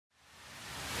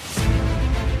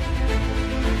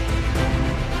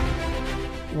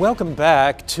Welcome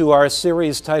back to our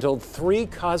series titled Three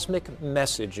Cosmic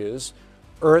Messages,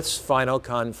 Earth's Final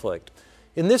Conflict.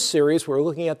 In this series, we're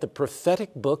looking at the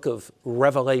prophetic book of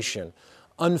Revelation,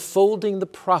 unfolding the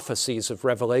prophecies of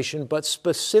Revelation, but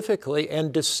specifically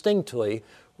and distinctly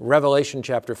Revelation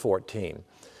chapter 14.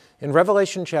 In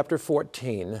Revelation chapter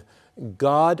 14,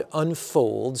 God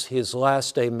unfolds His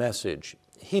last day message.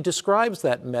 He describes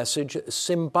that message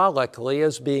symbolically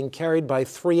as being carried by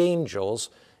three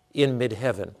angels in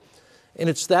mid-heaven. And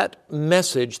it's that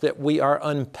message that we are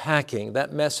unpacking,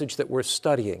 that message that we're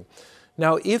studying.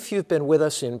 Now, if you've been with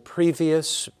us in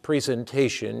previous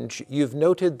presentations, you've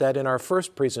noted that in our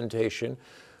first presentation,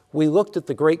 we looked at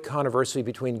the great controversy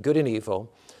between good and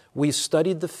evil. We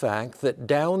studied the fact that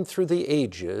down through the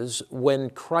ages, when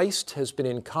Christ has been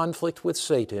in conflict with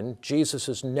Satan, Jesus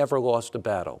has never lost a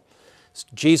battle.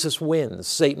 Jesus wins,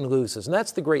 Satan loses. And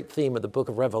that's the great theme of the book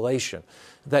of Revelation,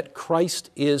 that Christ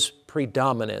is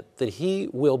predominant, that He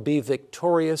will be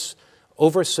victorious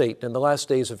over Satan in the last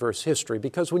days of Earth's history.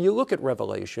 Because when you look at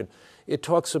Revelation, it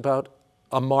talks about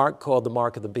a mark called the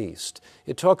mark of the beast.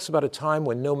 It talks about a time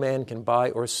when no man can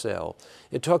buy or sell.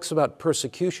 It talks about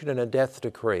persecution and a death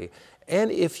decree.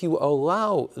 And if you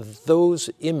allow those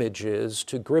images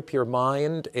to grip your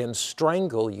mind and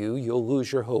strangle you, you'll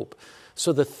lose your hope.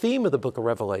 So the theme of the book of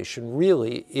Revelation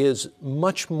really is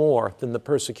much more than the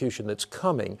persecution that's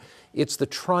coming. It's the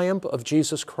triumph of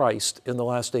Jesus Christ in the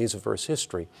last days of Earth's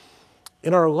history.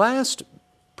 In our last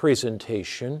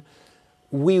presentation,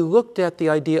 we looked at the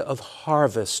idea of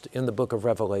harvest in the book of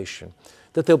Revelation,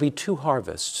 that there'll be two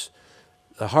harvests,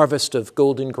 a harvest of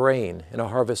golden grain and a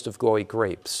harvest of gory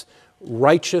grapes.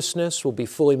 Righteousness will be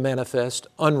fully manifest,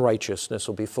 unrighteousness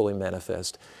will be fully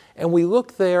manifest. And we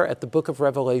looked there at the book of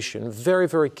Revelation very,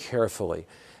 very carefully.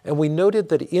 And we noted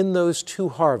that in those two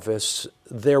harvests,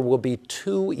 there will be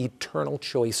two eternal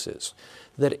choices,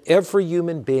 that every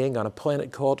human being on a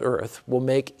planet called Earth will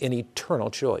make an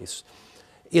eternal choice.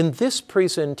 In this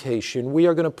presentation, we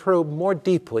are going to probe more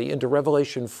deeply into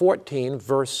Revelation 14,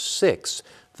 verse 6,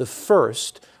 the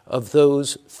first of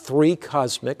those three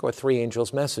cosmic or three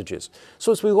angels' messages.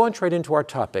 So as we launch right into our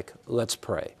topic, let's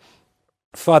pray.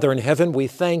 Father in heaven, we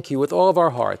thank you with all of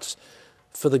our hearts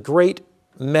for the great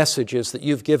messages that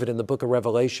you've given in the book of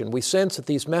Revelation. We sense that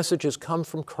these messages come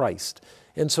from Christ.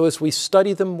 And so as we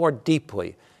study them more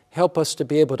deeply, help us to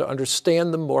be able to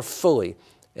understand them more fully.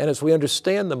 And as we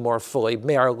understand them more fully,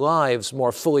 may our lives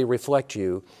more fully reflect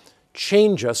you.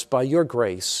 Change us by your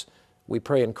grace. We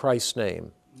pray in Christ's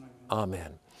name.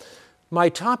 Amen. My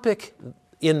topic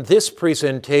in this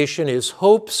presentation is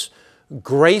Hope's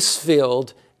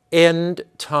grace-filled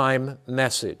end-time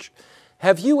message.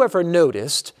 Have you ever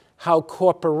noticed how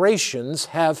corporations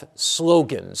have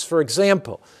slogans? For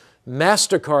example,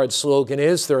 MasterCard's slogan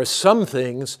is, there are some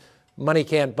things money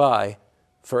can't buy.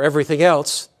 For everything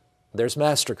else, there's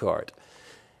MasterCard.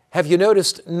 Have you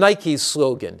noticed Nike's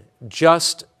slogan,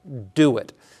 just do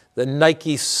it? The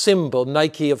Nike symbol,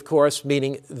 Nike, of course,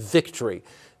 meaning victory.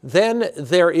 Then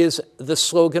there is the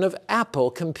slogan of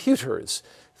Apple computers,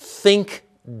 think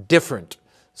different.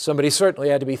 Somebody certainly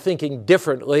had to be thinking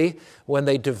differently when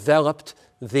they developed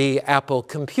the Apple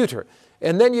computer.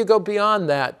 And then you go beyond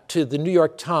that to the New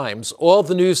York Times, all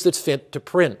the news that's fit to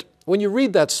print. When you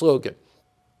read that slogan,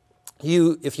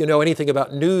 if you know anything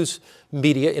about news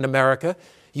media in America,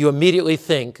 you immediately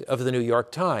think of the New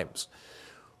York Times.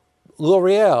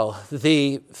 L'Oreal,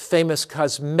 the famous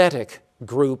cosmetic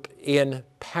group in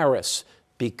Paris,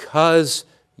 because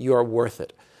you're worth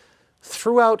it.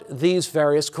 Throughout these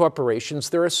various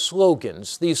corporations, there are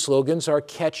slogans. These slogans are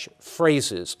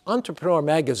catchphrases. Entrepreneur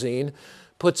Magazine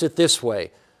puts it this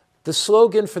way: the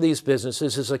slogan for these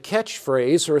businesses is a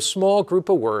catchphrase or a small group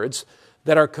of words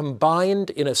that are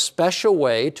combined in a special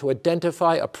way to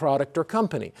identify a product or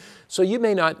company. So you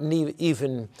may not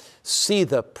even see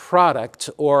the product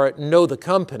or know the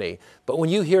company, but when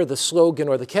you hear the slogan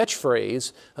or the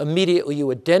catchphrase, immediately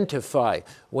you identify.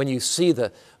 When you see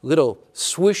the little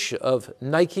swoosh of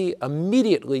Nike,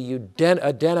 immediately you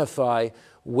identify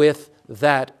with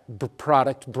that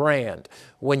product brand.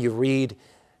 When you read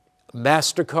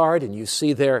MasterCard and you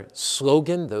see their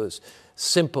slogan, those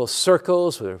simple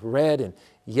circles with red and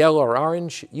yellow or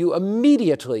orange, you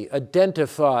immediately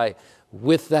identify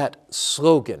with that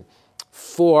slogan.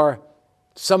 For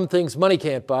some things money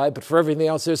can't buy, but for everything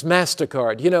else there's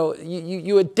MasterCard. You know,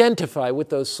 you identify with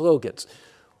those slogans.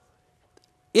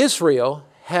 Israel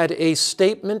had a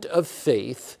statement of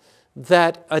faith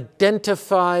that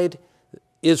identified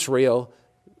Israel.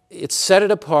 It set it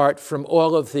apart from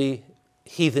all of the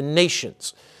heathen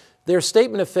nations. Their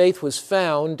statement of faith was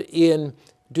found in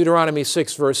Deuteronomy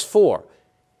 6, verse 4.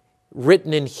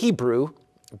 written in Hebrew,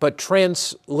 but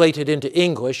translated into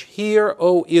English, "Hear,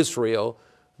 O Israel,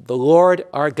 the Lord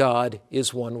our God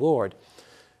is one Lord."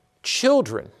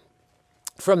 Children,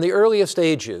 from the earliest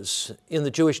ages in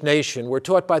the Jewish nation, were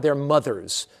taught by their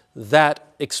mothers that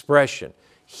expression,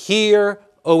 "Hear,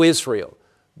 O Israel,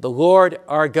 the Lord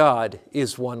our God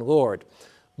is one Lord."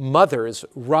 Mothers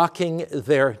rocking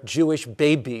their Jewish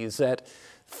babies at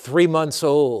 3 months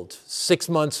old, 6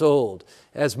 months old.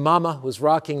 As Mama was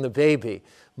rocking the baby,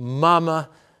 Mama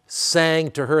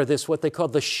sang to her this, what they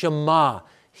called the Shema,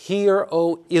 "Hear,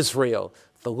 O Israel,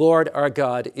 the Lord our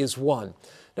God is one."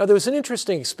 Now, there was an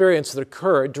interesting experience that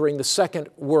occurred during the Second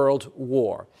World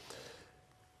War.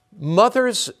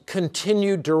 Mothers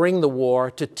continued during the war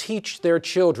to teach their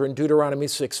children Deuteronomy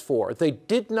 6:4. They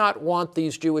did not want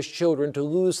these Jewish children to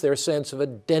lose their sense of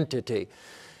identity.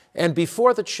 And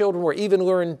before the children were even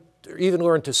learned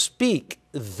to speak,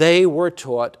 they were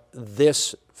taught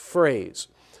this phrase.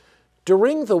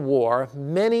 During the war,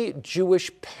 many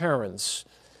Jewish parents,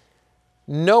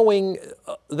 knowing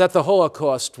that the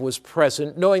Holocaust was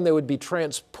present, knowing they would be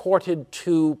transported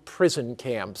to prison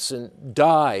camps and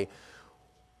die,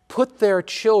 put their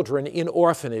children in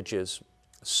orphanages.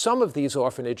 Some of these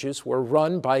orphanages were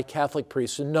run by Catholic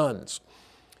priests and nuns.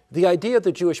 The idea of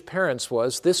the Jewish parents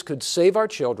was this could save our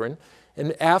children,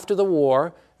 and after the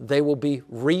war, they will be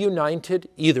reunited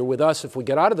either with us if we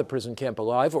get out of the prison camp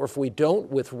alive, or if we don't,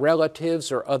 with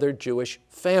relatives or other Jewish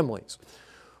families.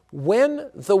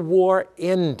 When the war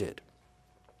ended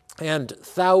and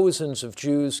thousands of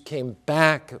Jews came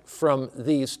back from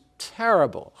these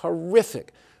terrible,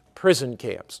 horrific prison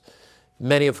camps,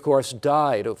 many, of course,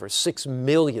 died. Over 6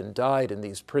 million died in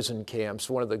these prison camps,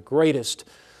 one of the greatest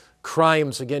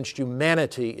crimes against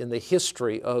humanity in the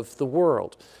history of the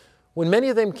world. When many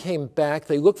of them came back,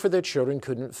 they looked for their children,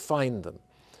 couldn't find them.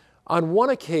 On one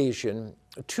occasion,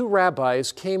 2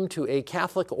 rabbis came to a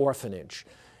Catholic orphanage,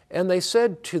 and they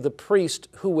said to the priest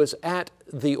who was at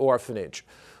the orphanage,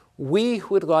 "We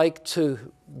would like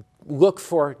to look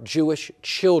for Jewish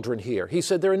children here." He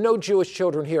said, "There are no Jewish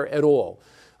children here at all.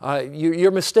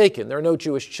 You're mistaken. There are no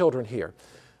Jewish children here."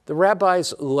 The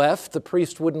rabbis left. The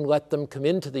priest wouldn't let them come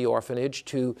into the orphanage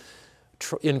to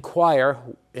inquire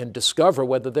and discover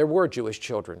whether there were Jewish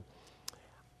children.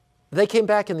 They came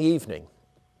back in the evening,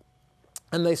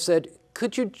 and they said,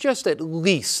 "Could you just at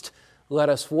least let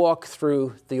us walk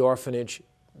through the orphanage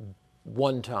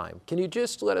one time? Can you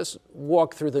just let us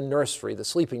walk through the nursery, the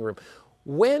sleeping room?"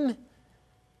 When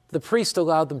the priest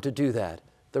allowed them to do that,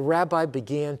 the rabbi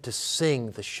began to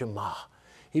sing the Shema.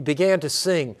 He began to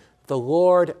sing, "The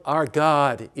Lord our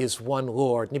God is one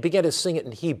Lord." And he began to sing it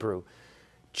in Hebrew.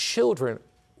 Children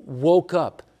woke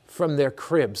up from their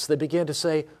cribs. They began to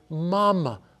say,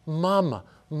 "Mama, Mama,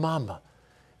 Mama."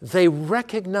 They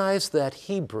recognized that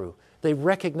Hebrew. They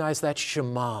recognized that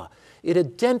Shema. It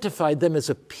identified them as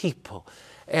a people.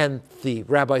 And the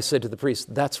rabbi said to the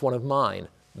priest, "That's one of mine.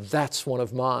 That's one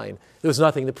of mine." There was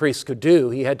nothing the priest could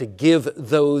do. He had to give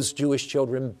those Jewish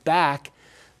children back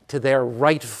to their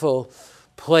rightful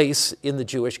place in the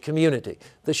Jewish community.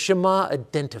 The Shema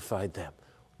identified them.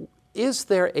 Is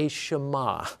there a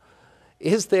Shema?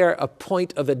 Is there a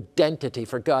point of identity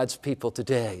for God's people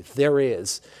today? There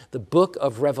is. The book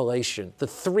of Revelation, the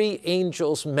 3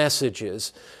 angels'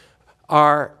 messages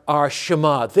are our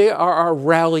Shema. They are our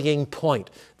rallying point.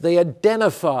 They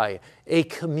identify a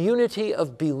community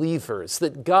of believers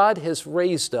that God has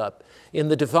raised up in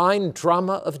the divine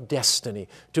drama of destiny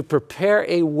to prepare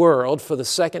a world for the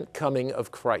second coming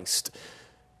of Christ.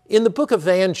 In the book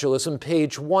Evangelism,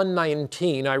 page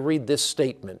 119, I read this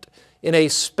statement: "In a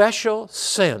special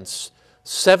sense,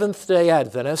 Seventh-day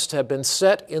Adventists have been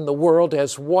set in the world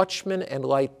as watchmen and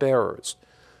light bearers.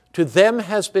 To them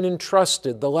has been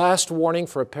entrusted the last warning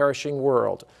for a perishing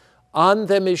world. On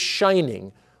them is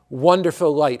shining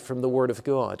wonderful light from the Word of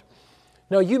God."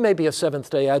 Now, you may be a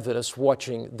Seventh-day Adventist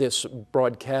watching this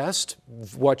broadcast,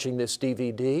 watching this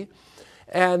DVD,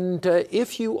 and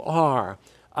if you are,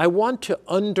 I want to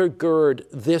undergird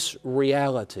this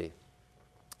reality,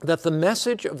 that the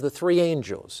message of the 3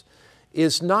 angels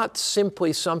is not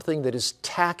simply something that is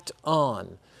tacked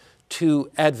on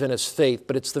to Adventist faith,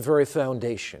 but it's the very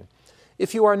foundation.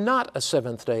 If you are not a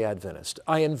Seventh-day Adventist,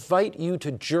 I invite you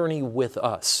to journey with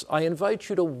us. I invite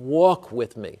you to walk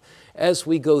with me as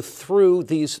we go through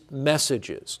these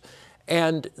messages.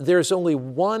 And there's only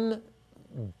one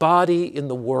body in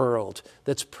the world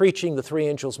that's preaching the 3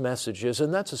 angels' messages,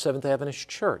 and that's the Seventh-day Adventist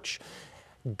Church.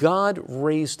 God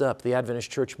raised up the Adventist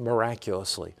Church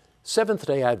miraculously.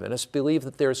 Seventh-day Adventists believe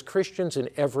that there's Christians in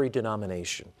every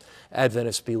denomination.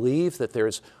 Adventists believe that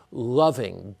there's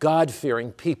loving,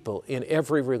 God-fearing people in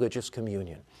every religious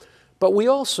communion. But we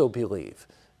also believe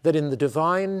that in the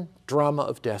divine drama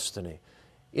of destiny,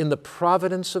 in the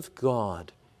providence of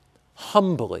God,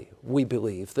 humbly we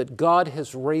believe that God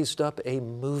has raised up a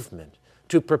movement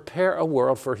to prepare a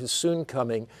world for His soon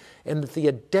coming, and that the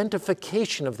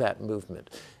identification of that movement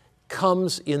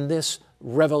comes in this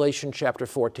Revelation chapter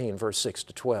 14, verse 6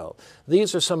 to 12.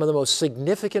 These are some of the most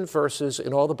significant verses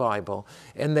in all the Bible,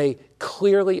 and they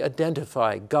clearly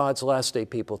identify God's last day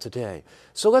people today.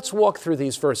 So let's walk through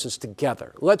these verses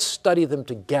together. Let's study them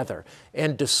together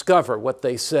and discover what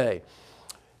they say.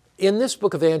 In this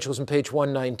book of Evangelism, page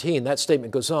 119, that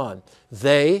statement goes on.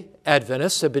 They,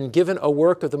 Adventists, have been given a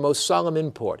work of the most solemn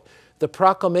import, the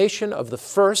proclamation of the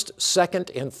first,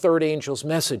 second, and third angels'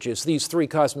 messages, these three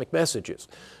cosmic messages.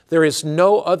 There is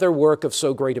no other work of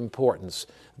so great importance.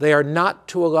 They are not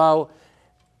to allow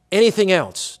anything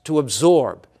else to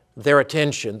absorb their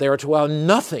attention. They are to allow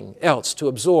nothing else to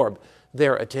absorb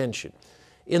their attention.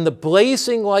 In the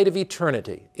blazing light of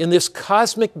eternity, in this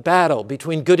cosmic battle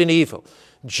between good and evil,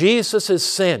 Jesus has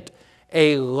sent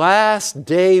a last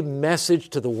day message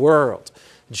to the world.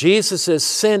 Jesus has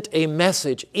sent a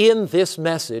message in this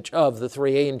message of the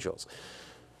three angels.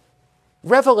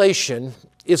 Revelation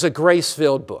is a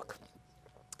grace-filled book.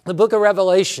 The book of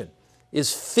Revelation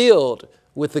is filled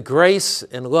with the grace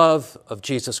and love of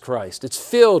Jesus Christ. It's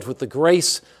filled with the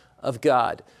grace of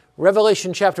God.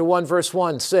 Revelation chapter 1, verse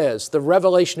 1 says, the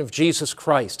revelation of Jesus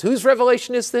Christ. Whose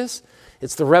revelation is this?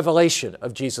 It's the revelation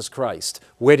of Jesus Christ.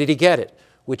 Where did He get it?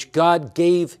 Which God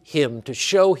gave Him to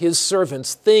show His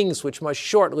servants things which must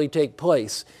shortly take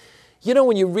place. You know,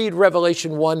 when you read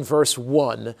Revelation 1, verse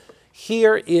 1,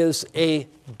 here is a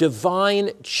divine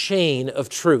chain of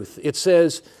truth. It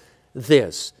says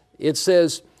this. It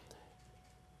says,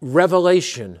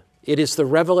 revelation. It is the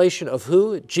revelation of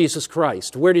who? Jesus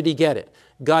Christ. Where did He get it?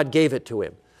 God gave it to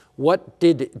Him. What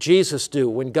did Jesus do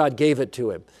when God gave it to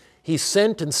Him? He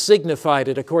sent and signified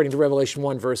it, according to Revelation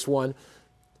 1, verse 1,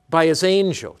 by His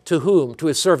angel. To whom? To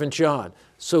His servant John.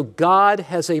 So God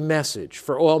has a message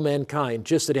for all mankind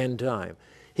just at end time.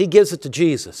 He gives it to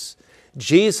Jesus.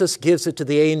 Jesus gives it to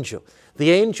the angel. The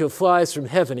angel flies from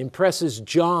heaven, impresses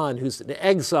John, who's in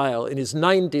exile in his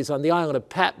 90s on the island of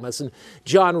Patmos, and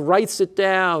John writes it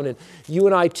down, and you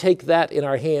and I take that in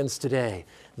our hands today.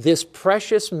 This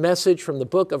precious message from the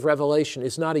book of Revelation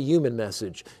is not a human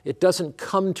message. It doesn't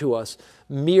come to us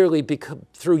merely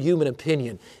through human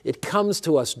opinion. It comes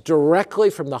to us directly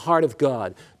from the heart of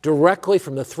God, directly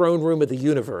from the throne room of the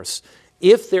universe.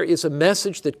 If there is a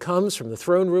message that comes from the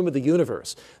throne room of the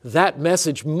universe, that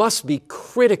message must be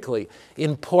critically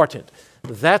important.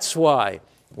 That's why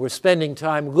we're spending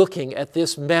time looking at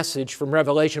this message from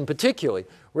Revelation, particularly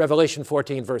Revelation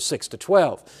 14, verse 6 to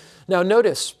 12. Now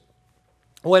notice,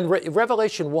 when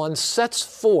Revelation 1 sets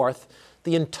forth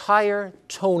the entire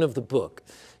tone of the book,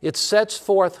 it sets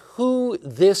forth who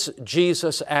this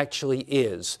Jesus actually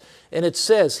is. And it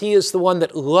says He is the one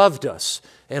that loved us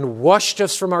and washed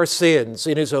us from our sins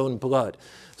in His own blood.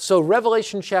 So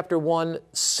Revelation chapter 1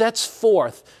 sets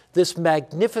forth this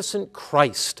magnificent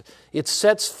Christ. It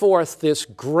sets forth this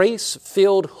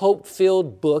grace-filled,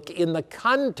 hope-filled book in the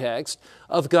context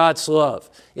of God's love,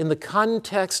 in the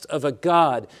context of a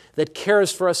God that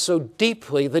cares for us so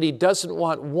deeply that He doesn't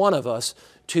want one of us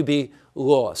to be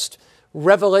lost.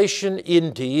 Revelation,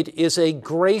 indeed, is a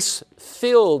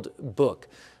grace-filled book.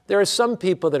 There are some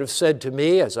people that have said to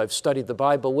me, as I've studied the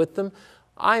Bible with them,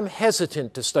 I'm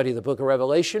hesitant to study the book of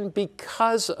Revelation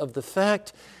because of the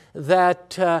fact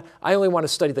that I only want to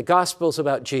study the Gospels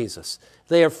about Jesus.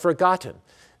 They have forgotten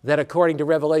that according to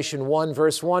Revelation 1,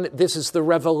 verse 1, this is the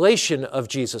revelation of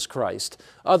Jesus Christ.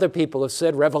 Other people have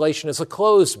said Revelation is a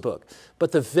closed book,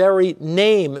 but the very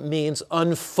name means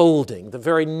unfolding. The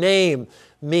very name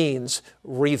means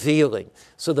revealing.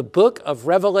 So the book of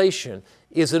Revelation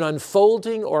is an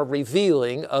unfolding or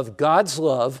revealing of God's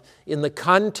love in the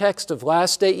context of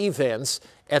last day events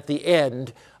at the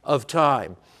end of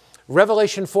time.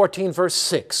 Revelation 14, verse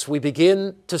 6, we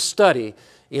begin to study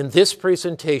in this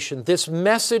presentation this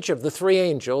message of the three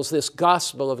angels, this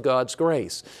gospel of God's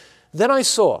grace. Then I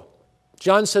saw,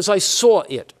 John says, I saw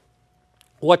it.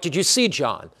 What did you see,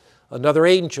 John? Another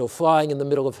angel flying in the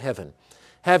middle of heaven,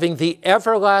 having the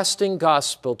everlasting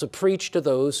gospel to preach to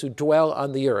those who dwell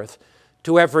on the earth,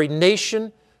 to every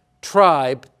nation,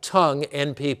 tribe, tongue,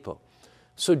 and people.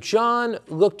 So John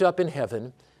looked up in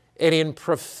heaven, and in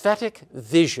prophetic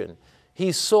vision,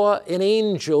 he saw an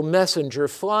angel messenger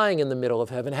flying in the middle of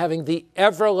heaven, having the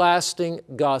everlasting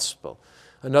gospel.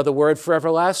 Another word for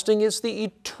everlasting is the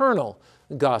eternal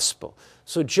gospel.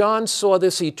 So John saw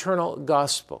this eternal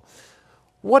gospel.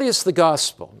 What is the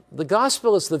gospel? The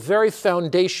gospel is the very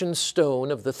foundation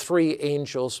stone of the three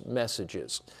angels'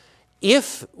 messages.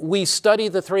 If we study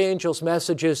the three angels'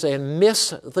 messages and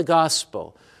miss the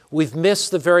gospel, we've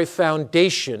missed the very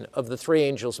foundation of the three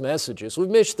angels' messages. We've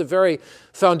missed the very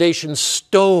foundation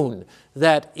stone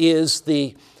that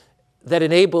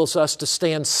enables us to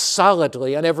stand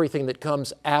solidly on everything that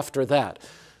comes after that.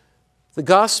 The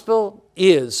gospel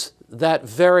is that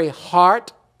very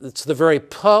heart, it's the very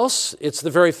pulse, it's the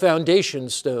very foundation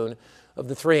stone of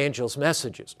the three angels'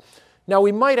 messages. Now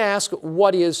we might ask,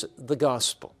 what is the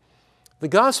gospel? The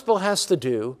gospel has to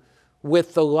do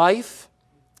with the life,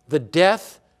 the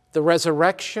death, the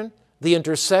resurrection, the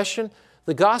intercession.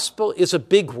 The gospel is a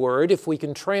big word if we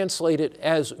can translate it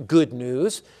as good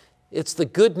news. It's the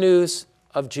good news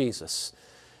of Jesus.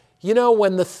 You know,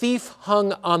 when the thief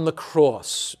hung on the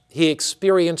cross, he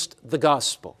experienced the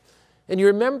gospel. And you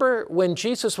remember when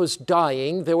Jesus was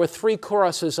dying, there were three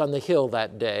crosses on the hill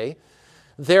that day.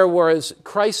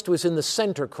 Christ was in the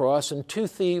center cross, and two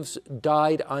thieves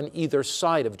died on either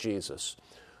side of Jesus.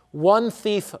 One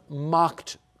thief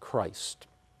mocked Christ.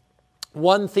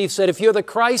 One thief said, "If you're the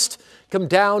Christ, come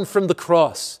down from the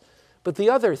cross." But the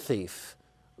other thief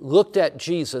looked at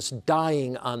Jesus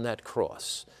dying on that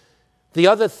cross. The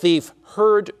other thief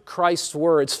heard Christ's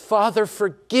words, "Father,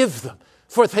 forgive them,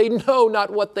 for they know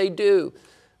not what they do."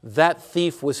 That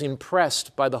thief was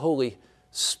impressed by the Holy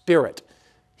Spirit.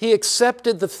 He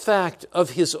accepted the fact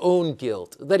of his own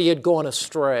guilt, that he had gone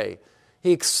astray.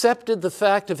 He accepted the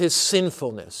fact of his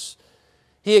sinfulness.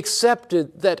 He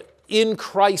accepted that in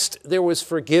Christ there was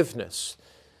forgiveness,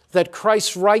 that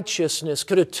Christ's righteousness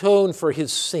could atone for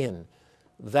his sin.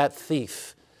 That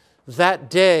thief, that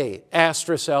day, asked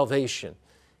for salvation.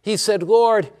 He said,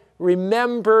 "Lord,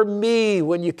 remember me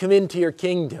when you come into your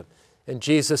kingdom." And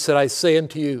Jesus said, "I say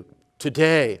unto you,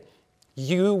 today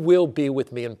you will be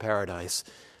with me in paradise."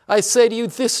 I say to you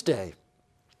this day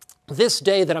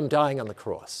that I'm dying on the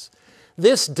cross,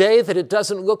 this day that it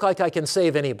doesn't look like I can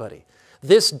save anybody,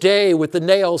 this day with the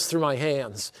nails through my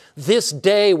hands, this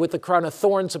day with the crown of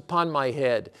thorns upon my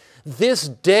head, this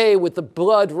day with the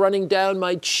blood running down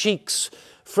my cheeks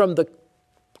from the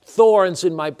thorns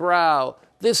in my brow,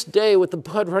 this day with the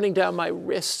blood running down my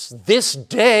wrists, this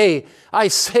day I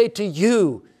say to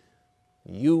you,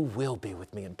 you will be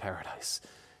with me in paradise.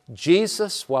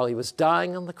 Jesus, while he was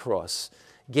dying on the cross,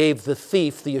 gave the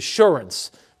thief the assurance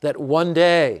that one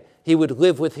day he would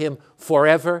live with him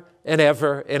forever and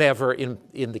ever and ever in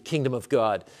the kingdom of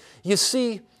God. You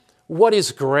see, what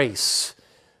is grace?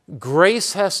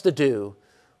 Grace has to do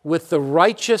with the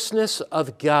righteousness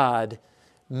of God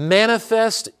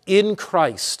manifest in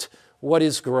Christ. What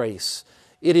is grace?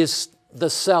 It is the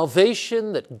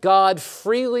salvation that God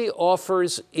freely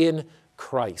offers in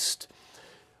Christ.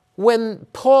 When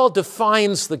Paul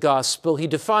defines the gospel, he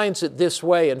defines it this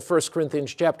way in 1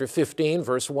 Corinthians chapter 15,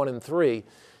 verse 1 and 3.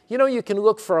 You know, you can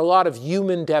look for a lot of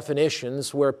human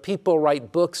definitions where people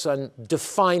write books on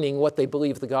defining what they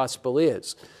believe the gospel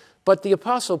is. But the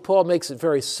Apostle Paul makes it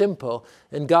very simple,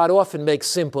 and God often makes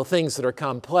simple things that are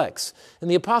complex.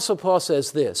 And the Apostle Paul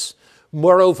says this,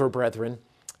 "Moreover, brethren,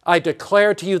 I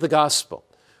declare to you the gospel,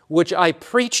 which I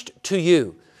preached to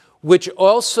you, which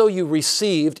also you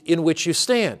received, in which you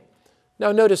stand."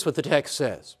 Now notice what the text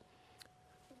says.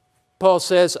 Paul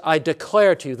says, "I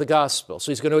declare to you the gospel."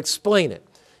 So he's going to explain it.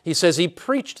 He says he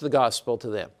preached the gospel to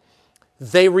them.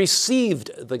 They received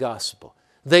the gospel.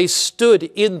 They stood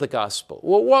in the gospel.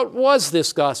 Well, what was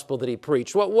this gospel that he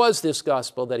preached? What was this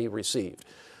gospel that he received?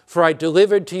 "For I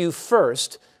delivered to you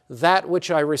first that which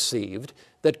I received,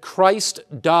 that Christ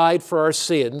died for our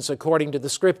sins according to the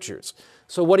Scriptures."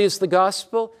 So what is the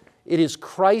gospel? It is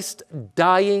Christ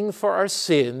dying for our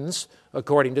sins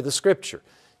according to the Scripture.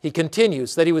 He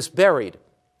continues that he was buried,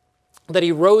 that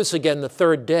he rose again the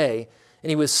third day, and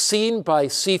he was seen by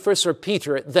Cephas or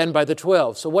Peter, then by the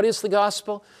 12. So what is the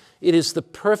gospel? It is the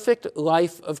perfect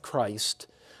life of Christ,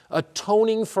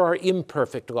 atoning for our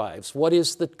imperfect lives. What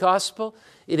is the gospel?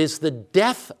 It is the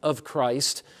death of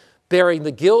Christ, bearing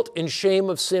the guilt and shame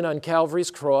of sin on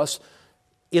Calvary's cross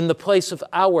in the place of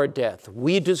our death.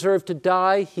 We deserve to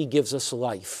die, he gives us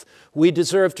life. We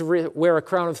deserve to wear a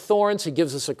crown of thorns, he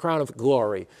gives us a crown of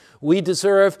glory. We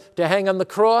deserve to hang on the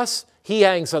cross, he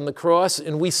hangs on the cross,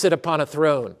 and we sit upon a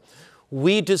throne.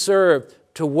 We deserve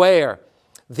to wear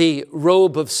the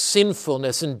robe of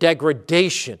sinfulness and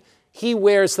degradation. He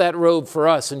wears that robe for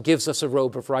us and gives us a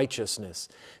robe of righteousness.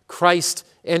 Christ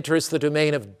enters the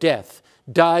domain of death,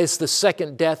 dies the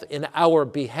second death in our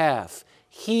behalf.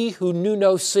 He who knew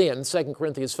no sin, 2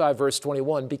 Corinthians 5, verse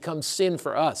 21, becomes sin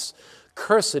for us.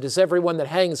 Cursed is everyone that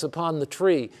hangs upon the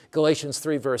tree, Galatians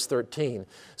 3, verse 13.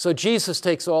 So Jesus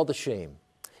takes all the shame.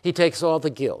 He takes all the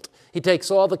guilt. He takes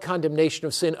all the condemnation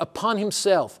of sin upon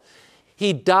himself.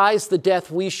 He dies the death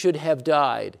we should have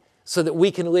died so that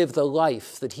we can live the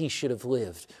life that he should have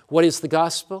lived. What is the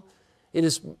gospel? It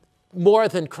is more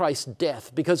than Christ's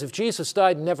death, because if Jesus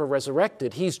died and never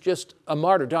resurrected, he's just a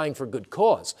martyr dying for a good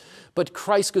cause. But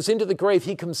Christ goes into the grave,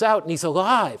 he comes out, and he's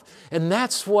alive. And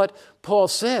that's what Paul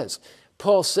says.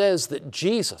 Paul says that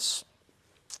Jesus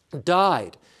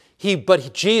died,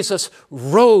 but Jesus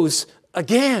rose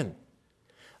again.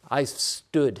 I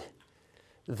stood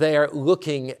there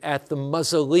looking at the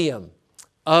mausoleum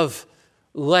of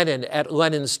Lenin at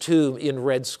Lenin's tomb in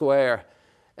Red Square.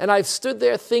 And I've stood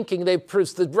there thinking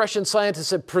the Russian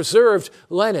scientists have preserved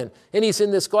Lenin, and he's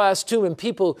in this glass tomb, and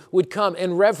people would come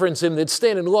and reverence him. They'd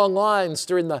stand in long lines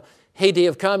during the heyday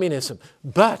of communism.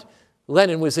 But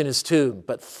Lenin was in his tomb.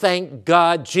 But thank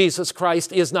God Jesus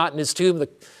Christ is not in his tomb. The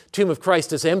tomb of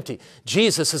Christ is empty.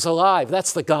 Jesus is alive.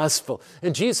 That's the gospel.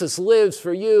 And Jesus lives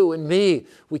for you and me.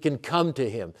 We can come to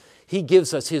him. He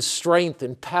gives us his strength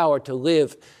and power to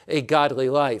live a godly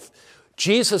life.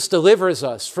 Jesus delivers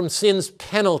us from sin's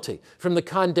penalty, from the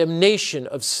condemnation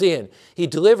of sin. He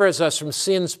delivers us from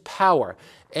sin's power.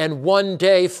 And one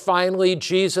day, finally,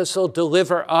 Jesus will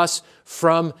deliver us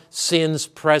from sin's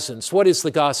presence. What is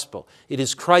the gospel? It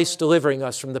is Christ delivering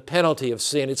us from the penalty of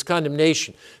sin, its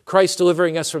condemnation. Christ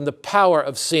delivering us from the power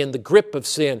of sin, the grip of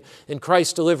sin, and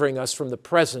Christ delivering us from the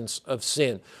presence of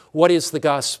sin. What is the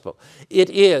gospel?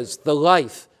 It is the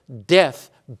life, death,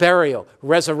 burial,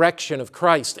 resurrection of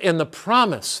Christ, and the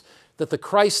promise that the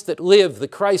Christ that lived, the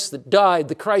Christ that died,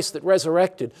 the Christ that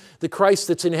resurrected, the Christ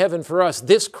that's in heaven for us,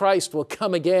 this Christ will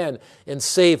come again and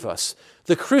save us.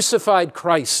 The crucified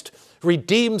Christ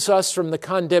redeems us from the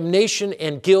condemnation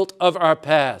and guilt of our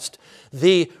past.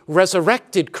 The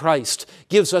resurrected Christ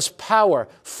gives us power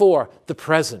for the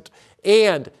present.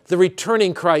 And the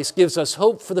returning Christ gives us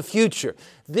hope for the future.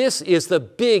 This is the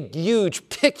big, huge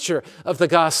picture of the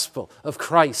gospel of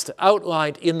Christ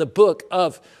outlined in the book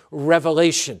of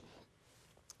Revelation.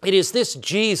 It is this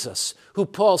Jesus who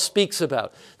Paul speaks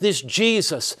about, this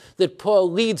Jesus that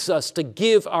Paul leads us to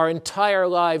give our entire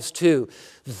lives to.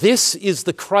 This is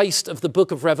the Christ of the book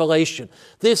of Revelation.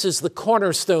 This is the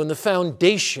cornerstone, the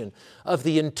foundation of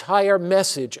the entire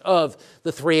message of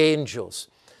the three angels.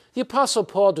 The Apostle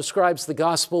Paul describes the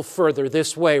gospel further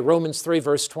this way, Romans 3,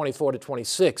 verse 24 to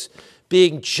 26,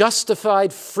 being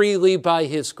justified freely by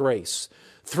his grace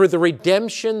through the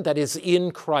redemption that is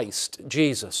in Christ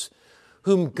Jesus,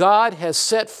 whom God has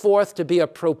set forth to be a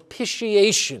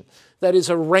propitiation, that is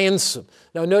a ransom.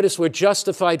 Now notice we're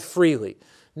justified freely,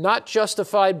 not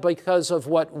justified because of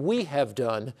what we have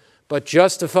done, but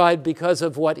justified because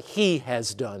of what he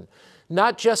has done.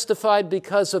 Not justified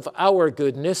because of our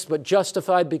goodness, but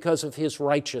justified because of his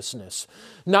righteousness.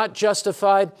 Not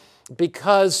justified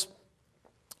because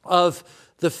of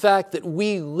the fact that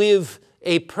we live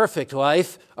a perfect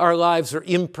life. Our lives are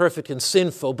imperfect and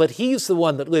sinful, but he's the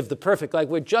one that lived the perfect life.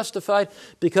 We're justified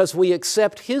because we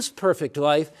accept his perfect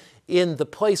life in the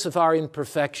place of our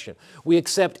imperfection. We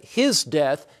accept his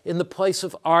death in the place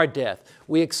of our death.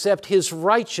 We accept his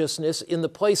righteousness in the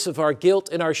place of our guilt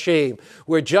and our shame.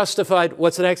 We're justified,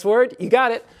 what's the next word? You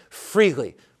got it.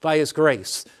 Freely by his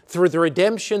grace, through the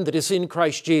redemption that is in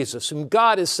Christ Jesus, whom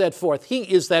God has set forth. He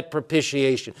is that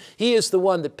propitiation. He is the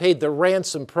one that paid the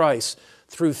ransom price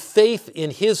through faith in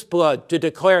his blood to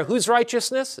declare whose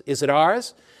righteousness? Is it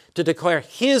ours? To declare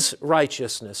his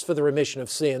righteousness for the remission of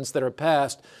sins that are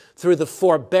past through the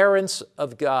forbearance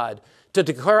of God. To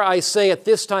declare, I say at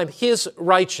this time, his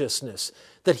righteousness,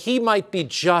 that he might be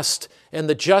just and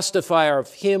the justifier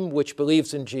of him which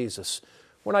believes in Jesus.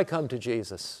 When I come to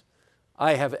Jesus,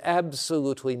 I have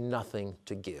absolutely nothing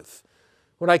to give.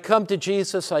 When I come to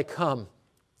Jesus, I come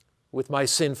with my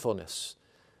sinfulness.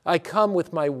 I come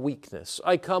with my weakness.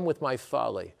 I come with my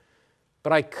folly.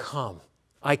 But I come.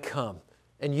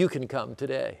 And you can come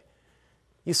today.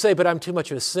 You say, but I'm too much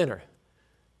of a sinner.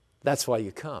 That's why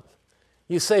you come.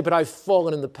 You say, but I've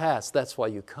fallen in the past. That's why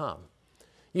you come.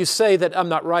 You say that I'm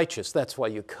not righteous. That's why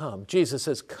you come. Jesus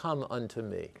says, come unto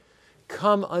me.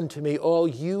 Come unto me, all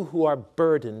you who are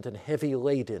burdened and heavy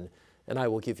laden, and I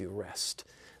will give you rest.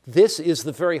 This is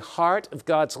the very heart of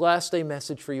God's last day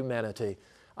message for humanity.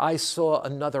 I saw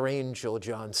another angel,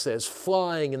 John says,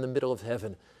 flying in the middle of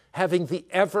heaven, having the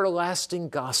everlasting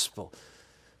gospel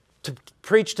to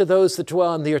preach to those that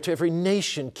dwell on the earth, to every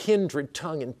nation, kindred,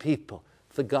 tongue, and people,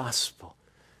 the gospel,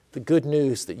 the good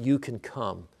news that you can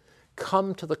come.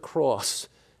 Come to the cross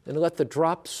and let the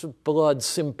drops of blood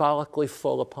symbolically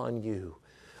fall upon you.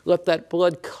 Let that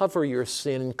blood cover your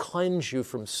sin and cleanse you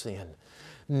from sin,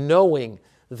 knowing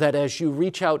that as you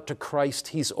reach out to Christ,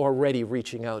 He's already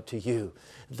reaching out to you.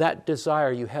 That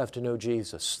desire you have to know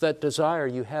Jesus, that desire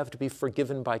you have to be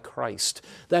forgiven by Christ,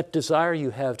 that desire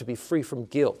you have to be free from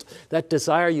guilt, that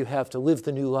desire you have to live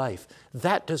the new life,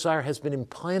 that desire has been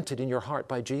implanted in your heart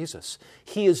by Jesus.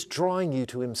 He is drawing you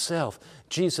to Himself.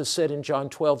 Jesus said in John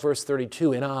 12, verse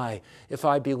 32, "And I, if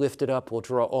I be lifted up, will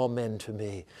draw all men to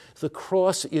me." The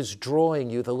cross is drawing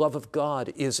you. The love of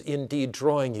God is indeed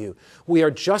drawing you. We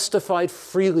are justified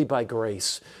freely by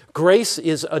grace. Grace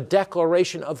is a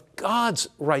declaration of God's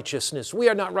righteousness. We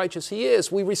are not righteous. He is.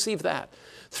 We receive that.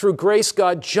 Through grace,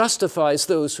 God justifies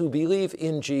those who believe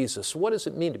in Jesus. What does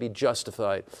it mean to be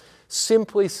justified?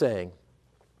 Simply saying,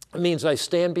 it means I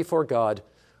stand before God,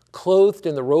 clothed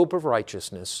in the robe of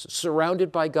righteousness,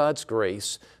 surrounded by God's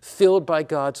grace, filled by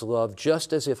God's love,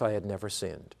 just as if I had never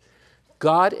sinned.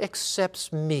 God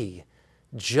accepts me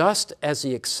just as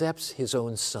He accepts His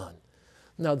own Son.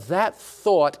 Now that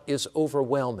thought is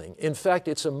overwhelming. In fact,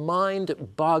 it's a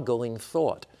mind-boggling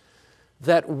thought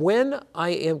that when I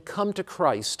am come to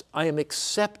Christ, I am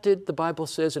accepted, the Bible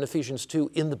says in Ephesians 2,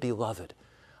 in the Beloved.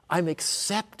 I'm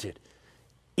accepted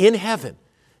in heaven,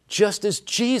 just as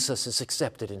Jesus is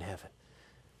accepted in heaven.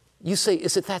 You say,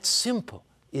 is it that simple?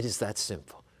 It is that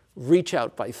simple. Reach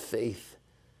out by faith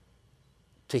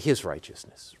to His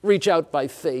righteousness. Reach out by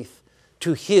faith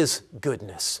to His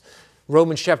goodness.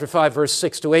 Romans chapter 5, verse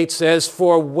 6 to 8 says,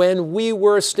 "For when we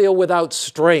were still without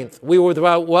strength," we were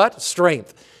without what?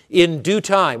 Strength. "In due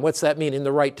time," what's that mean? In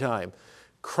the right time.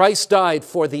 "Christ died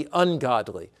for the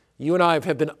ungodly." You and I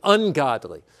have been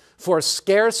ungodly. "For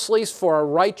scarcely for a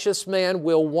righteous man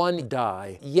will one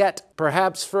die, yet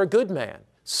perhaps for a good man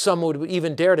some would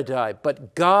even dare to die.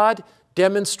 But God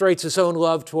demonstrates His own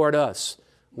love toward us."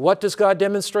 What does God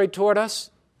demonstrate toward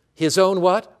us? His own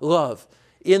what? Love.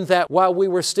 "In that while we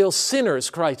were still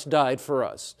sinners, Christ died for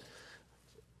us."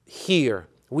 Here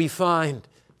we find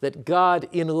that God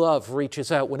in love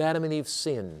reaches out. When Adam and Eve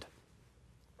sinned,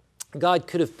 God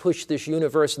could have pushed this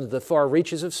universe into the far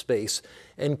reaches of space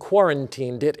and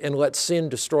quarantined it and let sin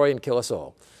destroy and kill us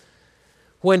all.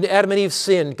 When Adam and Eve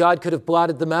sinned, God could have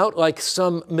blotted them out like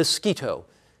some mosquito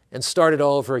and started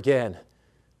all over again.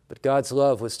 But God's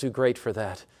love was too great for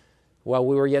that. While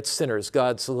we were yet sinners,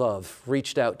 God's love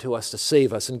reached out to us to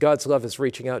save us, and God's love is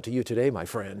reaching out to you today, my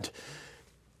friend.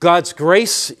 God's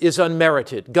grace is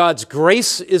unmerited. God's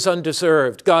grace is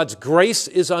undeserved. God's grace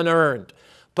is unearned,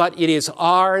 but it is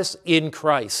ours in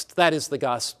Christ. That is the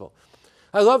gospel.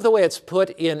 I love the way it's put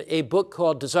in a book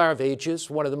called Desire of Ages,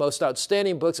 one of the most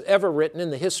outstanding books ever written in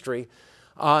the history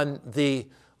on the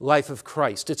life of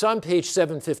Christ. It's on page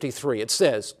 753. It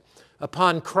says,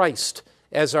 "Upon Christ,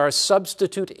 as our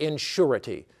substitute and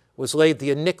surety, was laid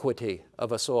the iniquity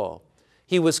of us all.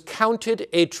 He was counted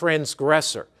a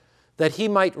transgressor, that He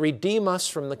might redeem us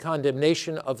from the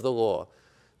condemnation of the law.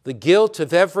 The guilt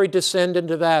of every descendant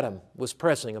of Adam was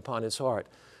pressing upon His heart."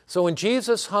 So when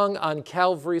Jesus hung on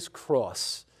Calvary's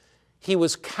cross, He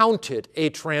was counted a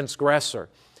transgressor.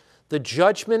 The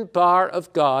judgment bar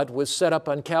of God was set up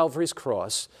on Calvary's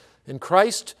cross, and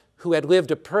Christ, who had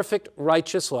lived a perfect,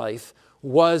 righteous life,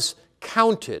 was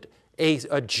counted,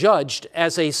 judged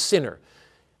as a sinner.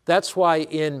 That's why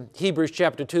in Hebrews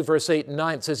chapter 2, verse 8 and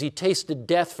 9, it says He tasted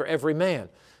death for every man.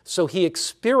 So He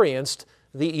experienced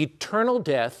the eternal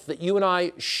death that you and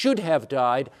I should have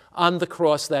died on the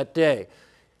cross that day.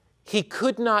 He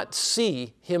could not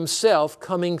see Himself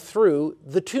coming through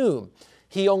the tomb.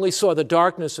 He only saw the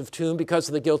darkness of tomb because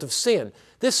of the guilt of sin.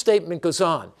 This statement goes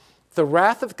on. The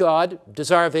wrath of God,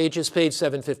 Desire of Ages, page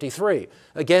 753,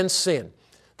 against sin,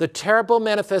 the terrible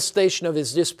manifestation of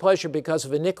His displeasure because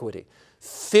of iniquity,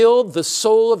 filled the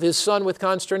soul of His Son with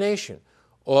consternation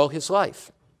all His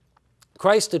life.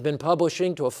 Christ had been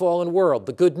publishing to a fallen world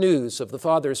the good news of the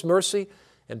Father's mercy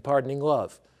and pardoning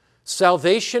love.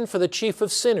 Salvation for the chief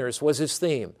of sinners was His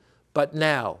theme. But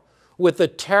now, with the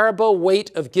terrible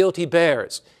weight of guilt He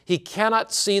bears, He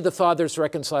cannot see the Father's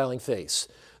reconciling face.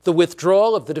 The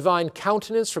withdrawal of the divine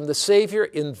countenance from the Savior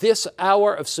in this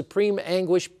hour of supreme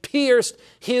anguish pierced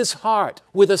His heart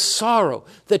with a sorrow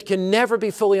that can never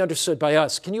be fully understood by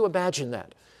us. Can you imagine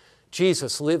that?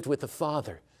 Jesus lived with the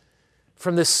Father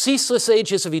from the ceaseless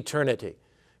ages of eternity.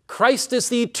 Christ is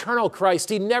the eternal Christ.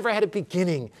 He never had a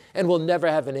beginning and will never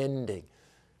have an ending.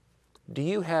 Do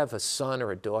you have a son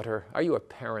or a daughter? Are you a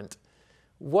parent?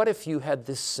 What if you had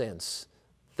this sense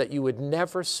that you would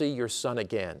never see your son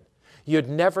again? You'd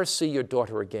never see your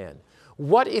daughter again.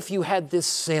 What if you had this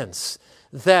sense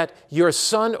that your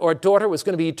son or daughter was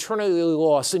going to be eternally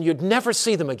lost and you'd never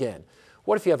see them again?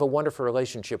 What if you have a wonderful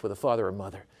relationship with a father or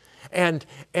mother and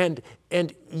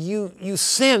you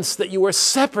sense that you are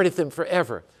separate from them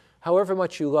forever? However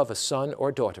much you love a son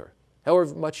or daughter,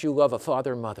 however much you love a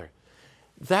father or mother,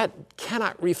 that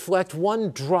cannot reflect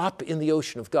one drop in the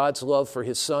ocean of God's love for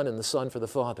his son and the son for the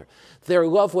father. Their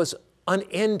love was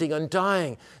unending,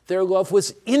 undying. Their love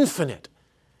was infinite.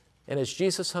 And as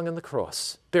Jesus hung on the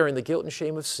cross, bearing the guilt and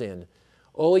shame of sin,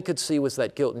 all he could see was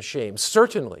that guilt and shame.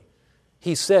 Certainly,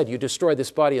 he said, you destroy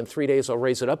this body in 3 days, I'll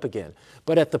raise it up again.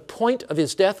 But at the point of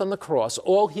his death on the cross,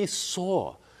 all he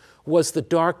saw was the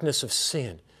darkness of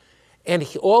sin. And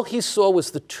all he saw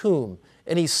was the tomb.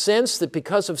 And he sensed that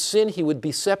because of sin, he would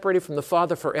be separated from the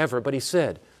Father forever. But he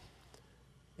said,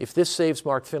 if this saves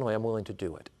Mark Finley, I'm willing to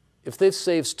do it. If this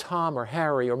saves Tom or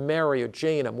Harry or Mary or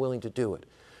Jane, I'm willing to do it.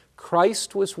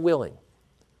 Christ was willing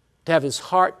to have his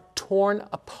heart torn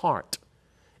apart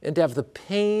and to have the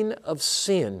pain of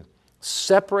sin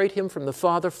separate him from the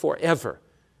Father forever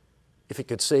if it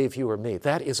could save you or me.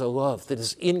 That is a love that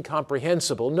is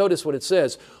incomprehensible. Notice what it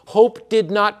says. Hope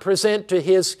did not present to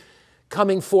his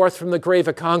coming forth from the grave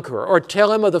a conqueror or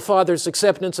tell him of the Father's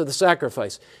acceptance of the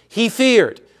sacrifice. He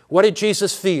feared. What did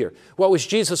Jesus fear? What was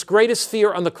Jesus' greatest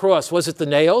fear on the cross? Was it the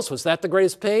nails? Was that the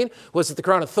greatest pain? Was it the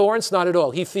crown of thorns? Not at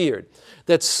all. He feared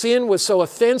that sin was so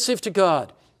offensive to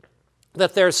God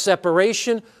that their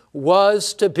separation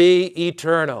was to be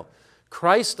eternal.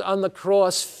 Christ on the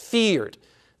cross feared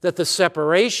that the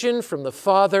separation from the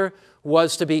Father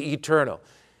was to be eternal.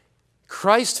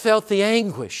 Christ felt the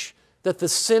anguish that the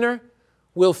sinner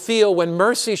will feel when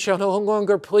mercy shall no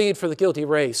longer plead for the guilty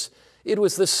race. It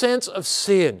was the sense of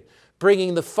sin,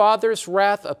 bringing the Father's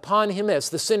wrath upon him as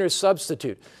the sinner's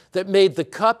substitute, that made the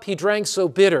cup he drank so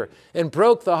bitter and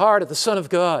broke the heart of the Son of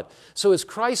God. So as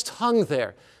Christ hung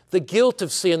there, the guilt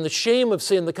of sin, the shame of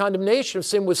sin, the condemnation of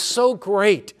sin was so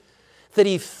great that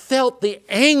he felt the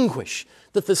anguish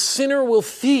that the sinner will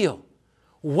feel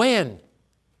when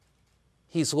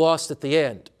he's lost at the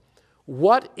end.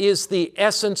 What is the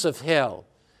essence of hell?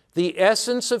 The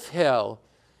essence of hell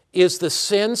is the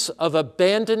sense of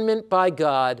abandonment by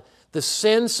God, the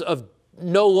sense of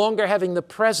no longer having the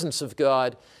presence of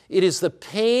God. It is the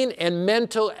pain and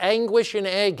mental anguish and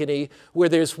agony where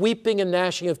there's weeping and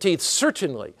gnashing of teeth.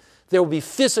 Certainly, there will be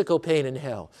physical pain in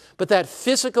hell. But that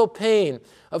physical pain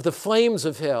of the flames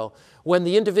of hell, when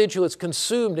the individual is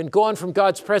consumed and gone from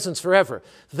God's presence forever,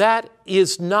 that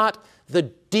is not the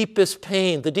deepest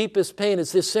pain. The deepest pain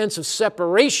is this sense of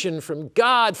separation from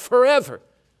God forever.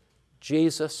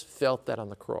 Jesus felt that on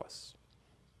the cross.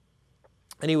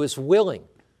 And he was willing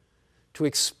to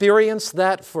experience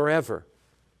that forever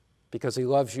because he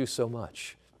loves you so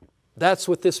much. That's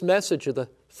what this message of the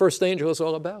first angel is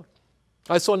all about.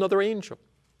 I saw another angel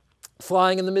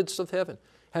flying in the midst of heaven,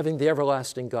 having the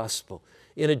everlasting gospel.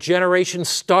 In a generation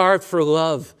starved for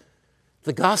love,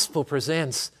 the gospel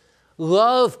presents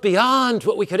love beyond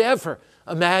what we could ever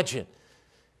imagine.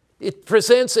 It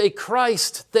presents a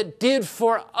Christ that did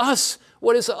for us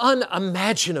what is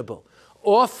unimaginable,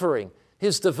 offering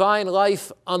his divine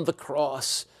life on the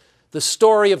cross. The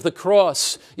story of the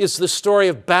cross is the story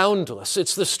of boundless.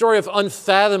 It's the story of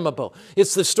unfathomable.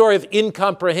 It's the story of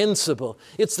incomprehensible.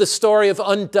 It's the story of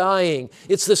undying.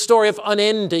 It's the story of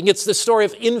unending. It's the story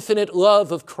of infinite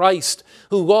love of Christ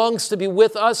who longs to be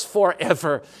with us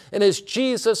forever. And as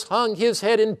Jesus hung his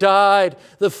head and died,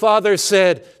 the Father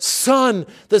said, "Son,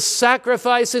 the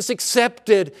sacrifice is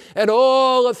accepted." And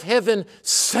all of heaven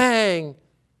sang.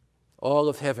 All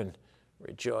of heaven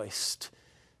rejoiced.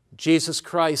 Jesus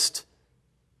Christ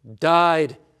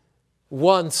died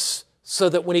once so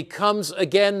that when he comes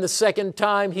again the second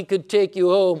time, he could take you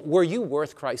home. Were you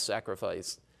worth Christ's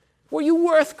sacrifice? Were you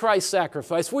worth Christ's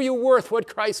sacrifice? Were you worth what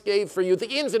Christ gave for you, the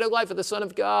infinite life of the Son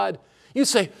of God? You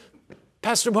say,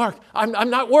 Pastor Mark, I'm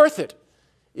not worth it.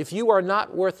 If you are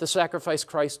not worth the sacrifice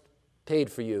Christ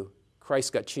paid for you,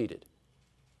 Christ got cheated.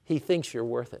 He thinks you're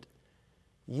worth it.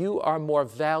 You are more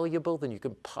valuable than you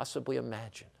can possibly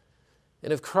imagine.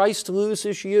 And if Christ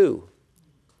loses you,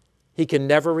 he can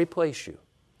never replace you.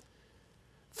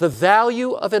 The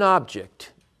value of an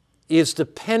object is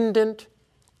dependent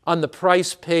on the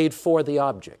price paid for the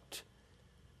object.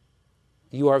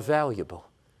 You are valuable,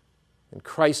 and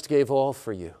Christ gave all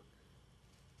for you,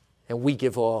 and we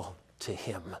give all to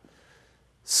him.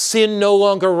 Sin no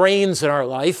longer reigns in our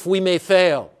life. We may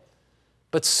fail,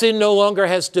 but sin no longer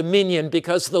has dominion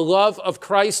because the love of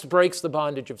Christ breaks the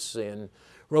bondage of sin.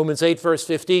 Romans 8 verse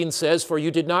 15 says, "For you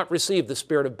did not receive the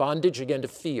spirit of bondage again to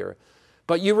fear,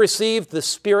 but you received the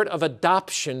Spirit of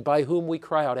adoption by whom we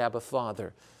cry out, Abba,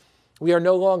 Father. We are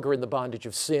no longer in the bondage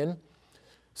of sin.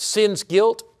 Sin's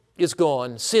guilt is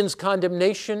gone. Sin's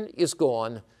condemnation is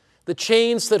gone. The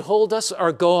chains that hold us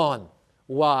are gone.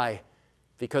 Why?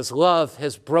 Because love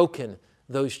has broken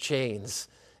those chains,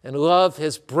 and love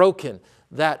has broken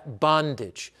that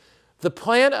bondage. The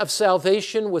plan of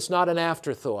salvation was not an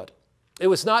afterthought. It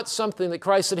was not something that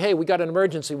Christ said, hey, we got an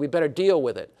emergency, we better deal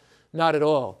with it. Not at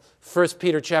all. 1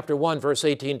 Peter chapter 1, verse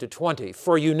 18 to 20.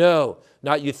 For you know,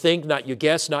 not you think, not you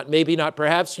guess, not maybe, not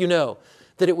perhaps, you know,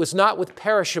 that it was not with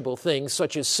perishable things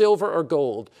such as silver or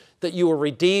gold that you were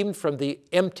redeemed from the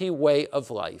empty way of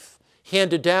life,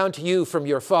 handed down to you from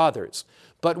your fathers,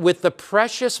 but with the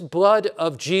precious blood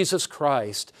of Jesus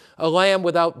Christ, a lamb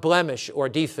without blemish or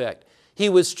defect. He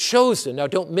was chosen. Now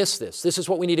don't miss this. This is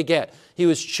what we need to get. He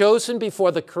was chosen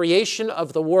before the creation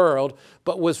of the world,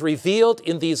 but was revealed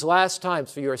in these last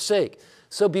times for your sake.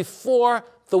 So before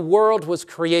the world was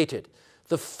created,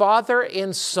 the Father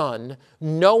and Son,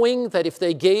 knowing that if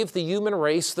they gave the human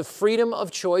race the freedom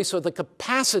of choice or the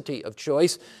capacity of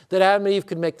choice, that Adam and Eve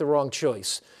could make the wrong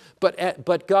choice.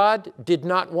 But God did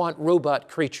not want robot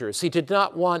creatures. He did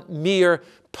not want mere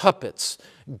puppets.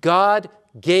 God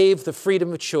gave the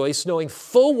freedom of choice, knowing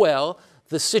full well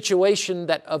the situation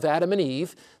of Adam and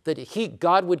Eve, that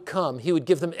God would come. He would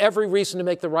give them every reason to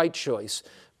make the right choice.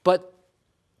 But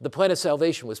the plan of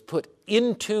salvation was put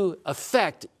into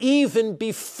effect even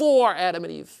before Adam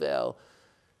and Eve fell.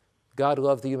 God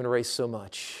loved the human race so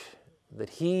much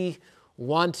that He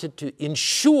wanted to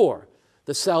ensure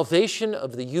the salvation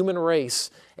of the human race,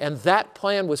 and that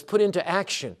plan was put into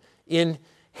action in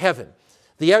heaven.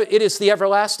 It is the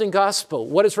everlasting gospel.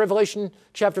 What does Revelation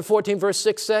chapter 14, verse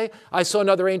 6 say? I saw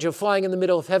another angel flying in the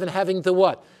middle of heaven, having the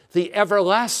what? The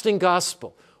everlasting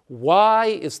gospel. Why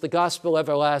is the gospel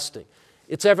everlasting?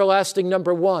 It's everlasting,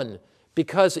 number one,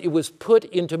 because it was put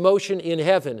into motion in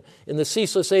heaven in the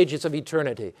ceaseless ages of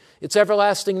eternity. It's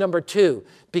everlasting, number two,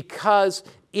 because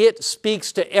it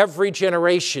speaks to every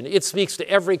generation. It speaks to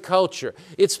every culture.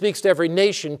 It speaks to every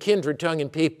nation, kindred, tongue, and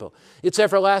people. It's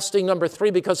everlasting, number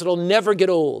three, because it'll never get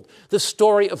old. The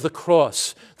story of the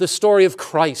cross, the story of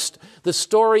Christ, the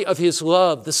story of His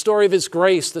love, the story of His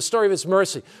grace, the story of His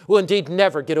mercy will indeed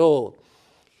never get old.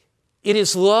 It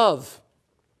is love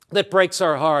that breaks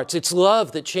our hearts. It's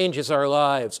love that changes our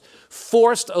lives.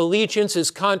 Forced allegiance is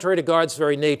contrary to God's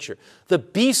very nature. The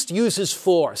beast uses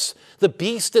force. The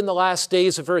beast in the last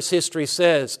days of Earth's history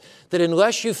says that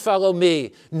unless you follow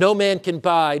me, no man can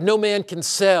buy, no man can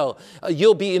sell.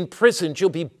 You'll be imprisoned,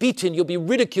 you'll be beaten, you'll be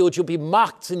ridiculed, you'll be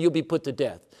mocked, and you'll be put to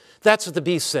death. That's what the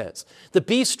beast says. The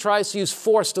beast tries to use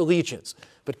forced allegiance,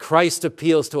 but Christ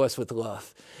appeals to us with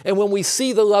love. And when we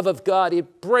see the love of God,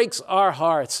 it breaks our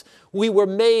hearts. We were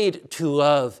made to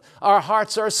love. Our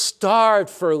hearts are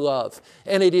starved for love.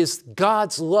 And it is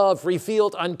God's love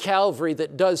revealed on Calvary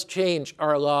that does change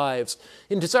our lives.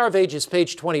 In Desire of Ages,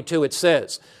 page 22, it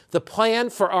says, the plan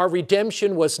for our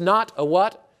redemption was not a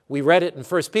what? We read it in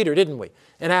 1 Peter, didn't we?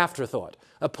 An afterthought.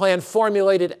 A plan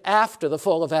formulated after the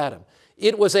fall of Adam.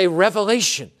 It was a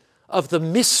revelation of the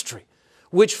mystery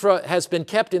which has been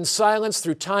kept in silence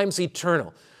through times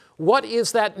eternal. What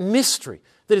is that mystery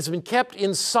that has been kept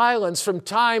in silence from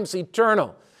times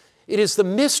eternal? It is the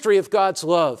mystery of God's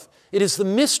love. It is the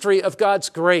mystery of God's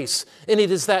grace. And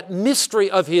it is that mystery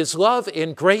of His love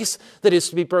and grace that is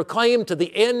to be proclaimed to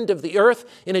the end of the earth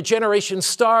in a generation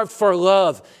starved for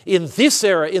love. In this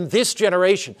era, in this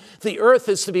generation, the earth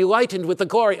is to be lightened with the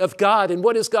glory of God. And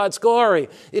what is God's glory?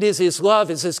 It is His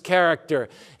love, is His character.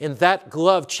 And that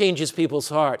love changes people's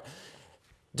heart.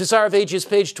 Desire of Ages,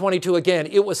 page 22 again.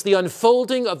 It was the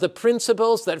unfolding of the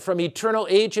principles that from eternal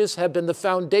ages have been the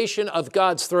foundation of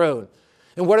God's throne.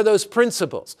 And what are those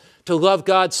principles? To love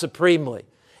God supremely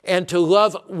and to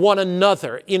love one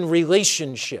another in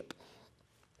relationship.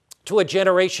 To a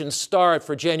generation starved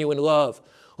for genuine love,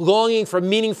 longing for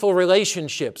meaningful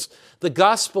relationships. The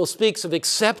gospel speaks of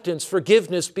acceptance,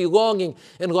 forgiveness, belonging,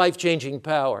 and life-changing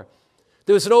power.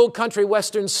 There was an old country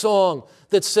western song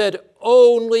that said,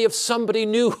 only if somebody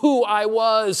knew who I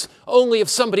was, only if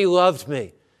somebody loved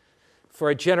me. For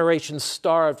a generation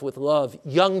starved with love,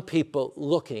 young people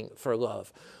looking for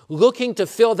love, looking to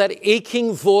fill that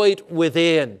aching void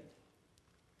within.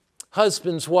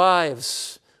 Husbands,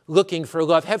 wives, looking for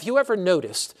love. Have you ever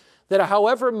noticed that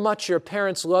however much your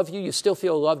parents love you, you still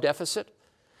feel a love deficit?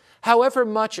 However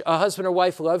much a husband or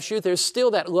wife loves you, there's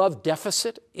still that love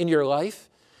deficit in your life.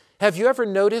 Have you ever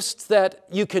noticed that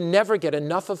you can never get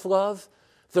enough of love?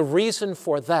 The reason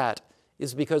for that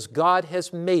is because God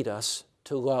has made us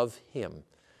to love Him.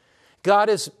 God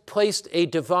has placed a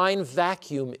divine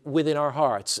vacuum within our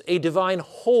hearts, a divine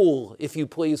hole, if you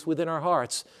please, within our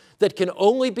hearts that can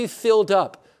only be filled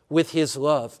up with His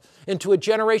love. And to a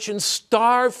generation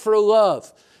starved for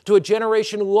love, to a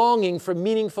generation longing for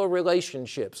meaningful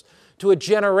relationships, to a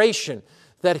generation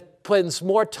that spends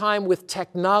more time with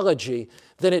technology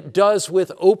than it does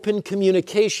with open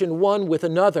communication one with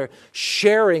another,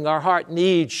 sharing our heart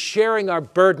needs, sharing our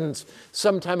burdens.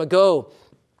 Some time ago,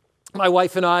 my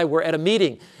wife and I were at a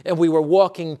meeting, and we were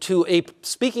walking to a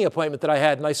speaking appointment that I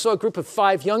had, and I saw a group of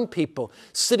 5 young people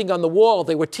sitting on the wall.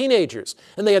 They were teenagers,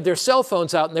 and they had their cell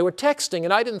phones out, and they were texting,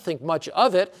 and I didn't think much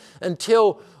of it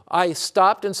until I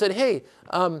stopped and said, hey,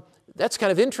 that's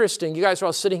kind of interesting. You guys are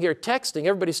all sitting here texting.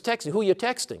 Everybody's texting. Who are you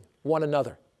texting? One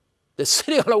another. They're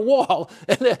sitting on a wall,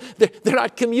 and they're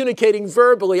not communicating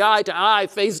verbally, eye to eye,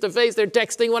 face to face. They're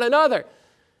texting one another.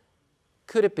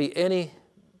 Could it be any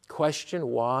question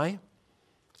why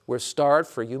we're starved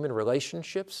for human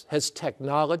relationships? Has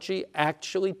technology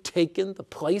actually taken the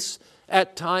place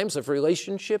at times of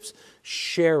relationships?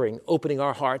 Sharing, opening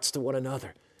our hearts to one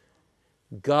another.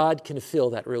 God can fill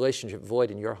that relationship void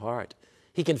in your heart.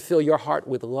 He can fill your heart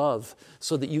with love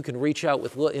so that you can reach out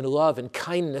in love and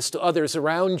kindness to others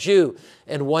around you.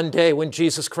 And one day when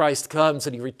Jesus Christ comes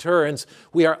and He returns,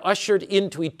 we are ushered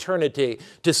into eternity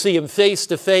to see Him face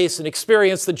to face and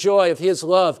experience the joy of His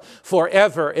love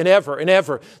forever and ever and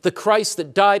ever. The Christ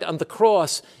that died on the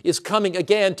cross is coming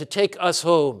again to take us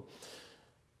home.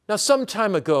 Now, some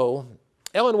time ago,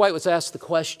 Ellen White was asked the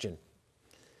question,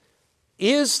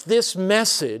 is this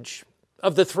message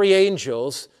of the 3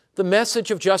 angels the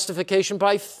message of justification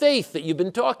by faith that you've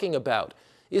been talking about?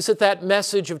 Is it that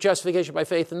message of justification by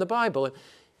faith in the Bible?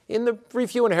 In the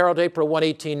Review and Herald, April 1,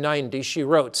 1890, she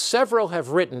wrote, several have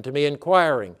written to me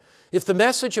inquiring if the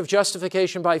message of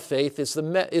justification by faith is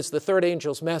the third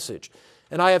angel's message.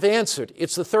 And I have answered,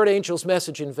 it's the third angel's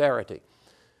message in verity.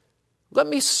 Let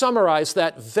me summarize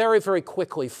that very, very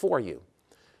quickly for you.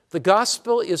 The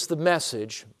gospel is the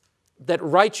message that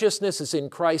righteousness is in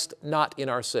Christ, not in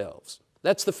ourselves.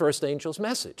 That's the first angel's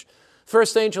message.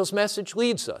 First angel's message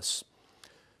leads us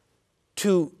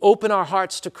to open our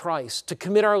hearts to Christ, to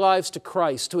commit our lives to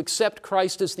Christ, to accept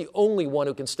Christ as the only one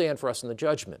who can stand for us in the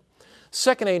judgment.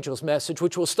 Second angel's message,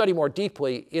 which we'll study more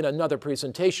deeply in another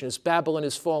presentation, is Babylon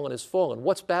is fallen, is fallen.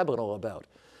 What's Babylon all about?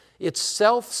 It's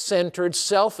self-centered,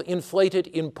 self-inflated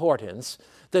importance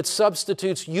that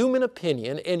substitutes human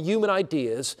opinion and human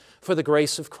ideas for the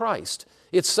grace of Christ.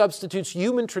 It substitutes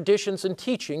human traditions and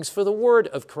teachings for the word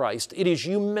of Christ. It is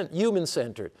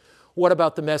human-centered. What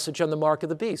about the message on the mark of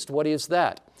the beast? What is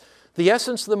that? The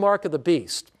essence of the mark of the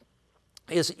beast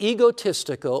is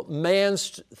egotistical,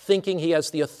 man's thinking he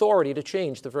has the authority to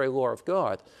change the very law of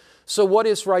God. So what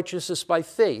is righteousness by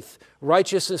faith?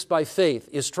 Righteousness by faith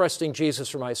is trusting Jesus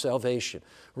for my salvation.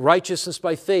 Righteousness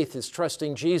by faith is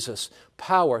trusting Jesus'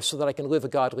 power so that I can live a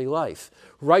godly life.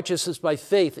 Righteousness by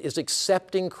faith is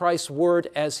accepting Christ's word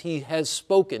as He has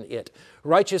spoken it.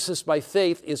 Righteousness by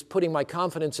faith is putting my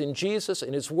confidence in Jesus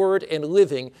and His word and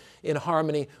living in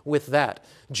harmony with that.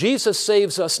 Jesus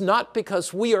saves us not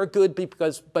because we are good,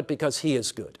 but because He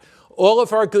is good. All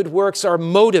of our good works are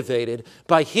motivated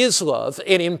by His love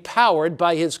and empowered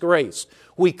by His grace.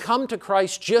 We come to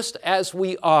Christ just as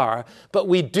we are, but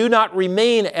we do not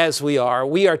remain as we are.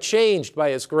 We are changed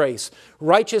by His grace.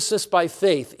 Righteousness by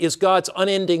faith is God's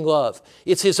unending love.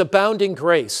 It's His abounding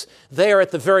grace. They are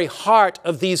at the very heart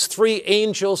of these 3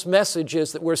 angels'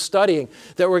 messages that we're studying,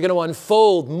 that we're going to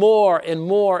unfold more and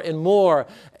more and more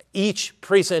each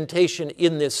presentation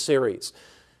in this series.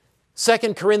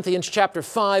 2 Corinthians chapter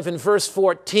 5 and verse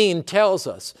 14 tells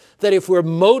us that if we're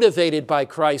motivated by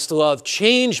Christ's love,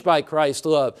 changed by Christ's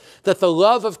love, that the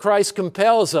love of Christ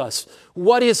compels us.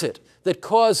 What is it that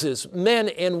causes men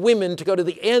and women to go to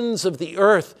the ends of the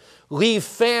earth, leave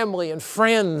family and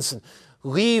friends,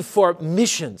 leave for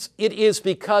missions? It is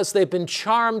because they've been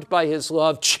charmed by His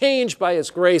love, changed by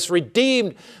His grace,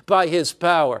 redeemed by His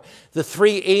power. The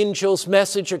 3 angels'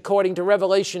 message, according to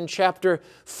Revelation chapter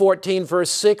 14, verse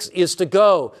 6, is to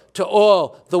go to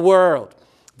all the world.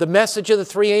 The message of the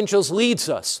 3 angels leads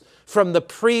us from the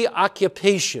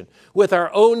preoccupation with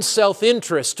our own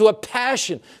self-interest to a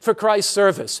passion for Christ's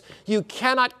service. You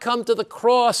cannot come to the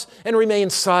cross and remain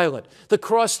silent. The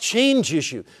cross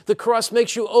changes you. The cross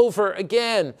makes you over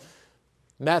again.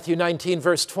 Matthew 19,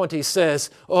 verse 20 says,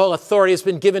 all authority has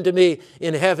been given to me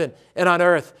in heaven and on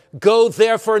earth. Go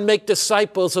therefore and make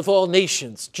disciples of all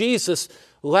nations. Jesus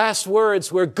Last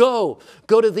words were, go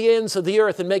to the ends of the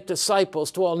earth and make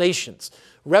disciples to all nations.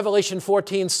 Revelation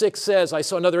 14:6 says, I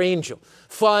saw another angel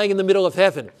flying in the middle of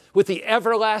heaven with the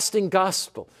everlasting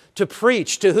gospel to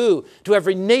preach to who? To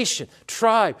every nation,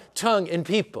 tribe, tongue, and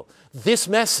people. This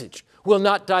message will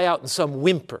not die out in some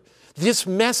whimper. This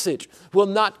message will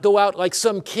not go out like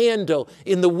some candle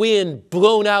in the wind,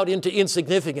 blown out into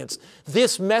insignificance.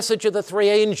 This message of the three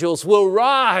angels will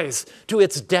rise to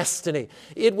its destiny.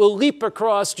 It will leap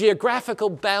across geographical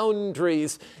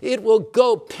boundaries. It will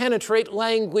go penetrate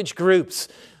language groups.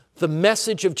 The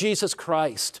message of Jesus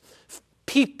Christ,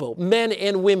 people, men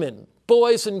and women,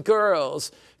 boys and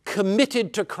girls,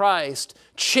 committed to Christ,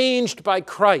 changed by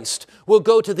Christ, will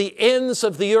go to the ends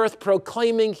of the earth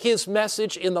proclaiming His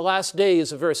message in the last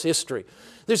days of Earth's history.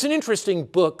 There's an interesting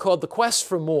book called The Quest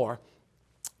for More,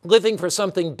 Living for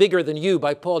Something Bigger Than You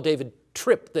by Paul David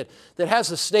Tripp that has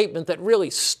a statement that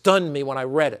really stunned me when I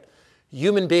read it.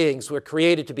 Human beings were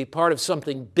created to be part of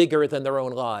something bigger than their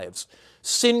own lives.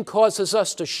 Sin causes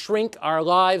us to shrink our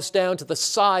lives down to the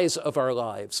size of our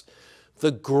lives.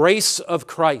 The grace of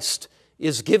Christ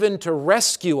is given to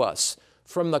rescue us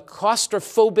from the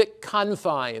claustrophobic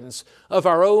confines of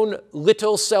our own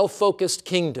little self-focused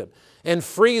kingdom and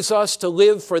frees us to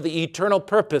live for the eternal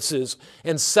purposes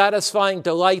and satisfying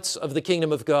delights of the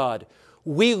kingdom of God.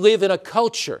 We live in a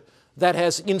culture that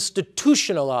has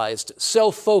institutionalized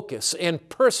self-focus and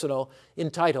personal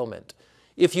entitlement.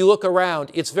 If you look around,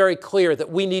 it's very clear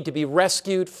that we need to be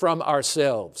rescued from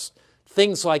ourselves.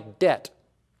 Things like debt,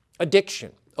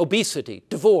 addiction, obesity,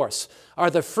 divorce are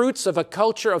the fruits of a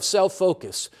culture of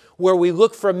self-focus where we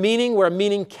look for meaning where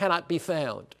meaning cannot be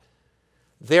found.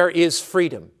 There is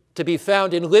freedom to be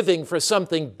found in living for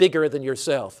something bigger than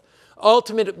yourself.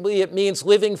 Ultimately, it means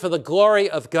living for the glory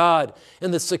of God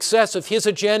and the success of His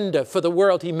agenda for the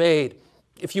world He made.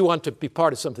 If you want to be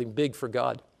part of something big for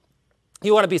God,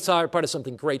 you want to be part of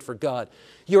something great for God.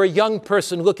 You're a young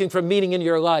person looking for meaning in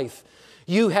your life.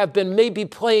 You have been maybe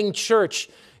playing church.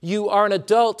 You are an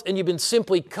adult and you've been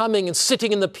simply coming and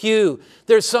sitting in the pew.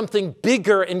 There's something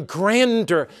bigger and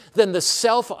grander than the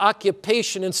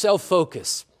self-occupation and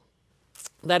self-focus.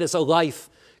 That is a life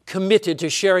committed to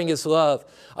sharing His love,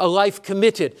 a life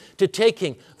committed to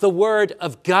taking the word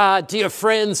of God to your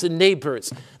friends and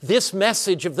neighbors. This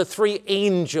message of the three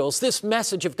angels, this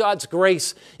message of God's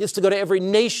grace is to go to every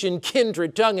nation,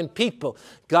 kindred, tongue, and people.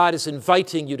 God is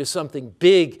inviting you to something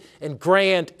big and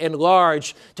grand and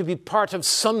large, to be part of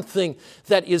something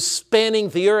that is spanning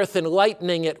the earth and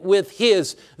lightening it with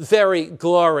His very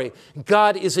glory.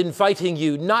 God is inviting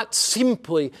you not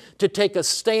simply to take a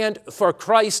stand for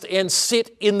Christ and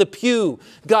sit in the pew.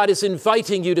 God is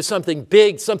inviting you to something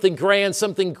big, something grand,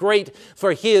 something great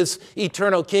for His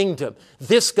eternal kingdom.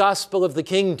 This gospel of the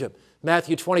kingdom,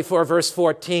 Matthew 24, verse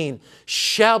 14,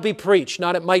 shall be preached,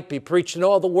 not it might be preached in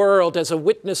all the world as a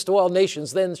witness to all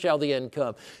nations, then shall the end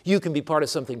come. You can be part of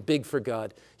something big for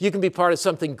God. You can be part of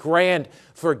something grand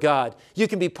for God. You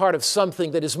can be part of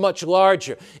something that is much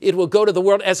larger. It will go to the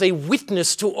world as a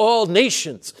witness to all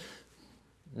nations.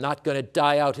 Not going to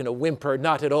die out in a whimper,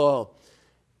 not at all.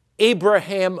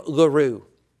 Abraham LaRue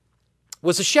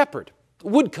was a shepherd,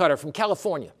 woodcutter from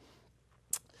California.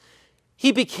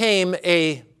 He became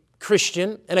a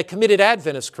Christian and a committed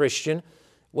Adventist Christian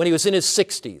when he was in his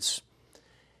 60s.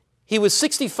 He was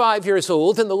 65 years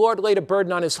old, and the Lord laid a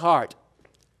burden on his heart.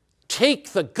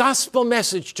 Take the gospel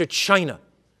message to China.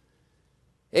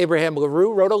 Abraham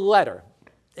LaRue wrote a letter,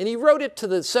 and he wrote it to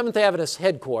the Seventh Adventist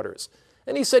headquarters.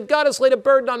 And he said, God has laid a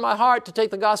burden on my heart to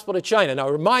take the gospel to China. Now,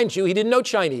 remind you, he didn't know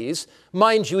Chinese.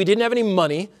 Mind you, he didn't have any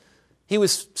money. He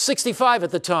was 65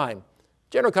 at the time.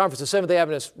 General Conference of Seventh-day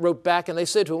Adventists wrote back and they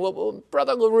said to him, well,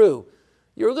 Brother LaRue,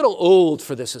 you're a little old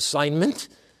for this assignment.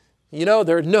 You know,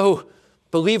 there are no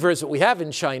believers that we have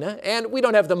in China, and we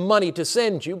don't have the money to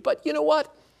send you. But you know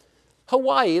what?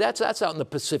 Hawaii, that's out in the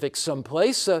Pacific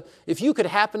someplace. If you could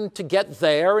happen to get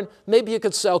there, and maybe you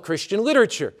could sell Christian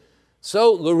literature.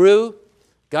 So LaRue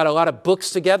got a lot of books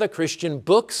together, Christian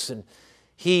books, and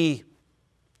he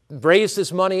raised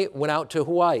his money, went out to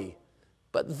Hawaii.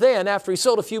 But then, after he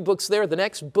sold a few books there, the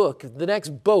next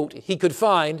boat he could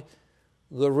find,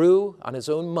 LaRue, on his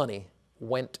own money,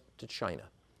 went to China.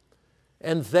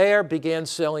 And there began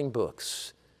selling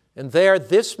books. And there,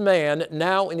 this man,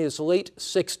 now in his late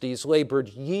 60s, labored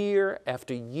year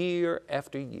after year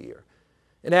after year.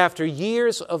 And after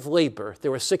years of labor,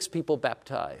 there were 6 people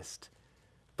baptized.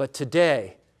 But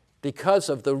today, because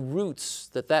of the roots,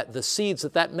 the seeds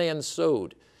that man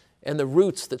sowed, and the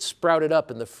roots that sprouted up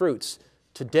in the fruits,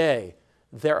 today,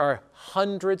 there are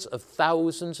hundreds of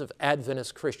thousands of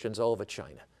Adventist Christians all over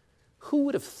China. Who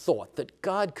would have thought that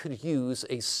God could use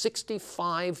a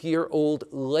 65-year-old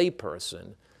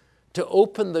layperson to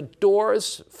open the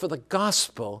doors for the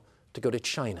gospel to go to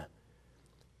China?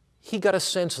 He got a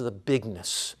sense of the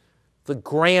bigness, the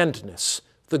grandness,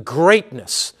 the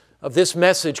greatness of this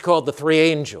message called the Three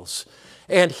Angels.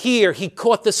 And here he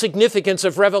caught the significance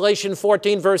of Revelation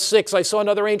 14, verse 6. I saw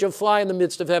another angel fly in the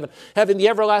midst of heaven, having the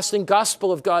everlasting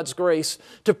gospel of God's grace,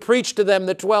 to preach to them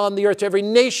that dwell on the earth, to every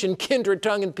nation, kindred,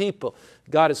 tongue, and people.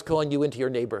 God is calling you into your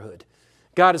neighborhood.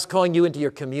 God is calling you into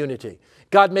your community.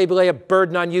 God may lay a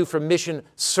burden on you for mission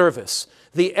service.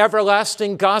 The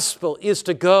everlasting gospel is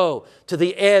to go to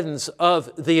the ends of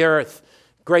the earth.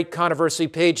 Great Controversy,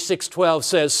 page 612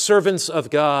 says, servants of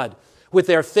God, with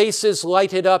their faces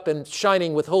lighted up and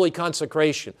shining with holy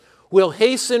consecration, will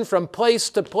hasten from place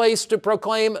to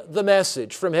proclaim the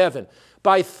message from heaven.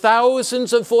 By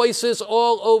thousands of voices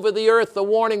all over the earth, the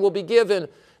warning will be given.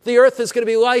 The earth is going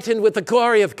to be lightened with the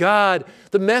glory of God.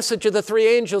 The message of the three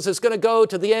angels is going to go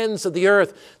to the ends of the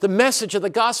earth. The message of the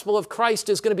gospel of Christ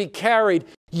is going to be carried.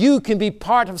 You can be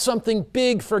part of something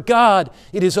big for God.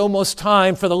 It is almost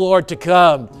time for the Lord to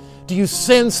come. Do you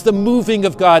sense the moving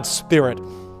of God's Spirit?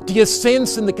 Do you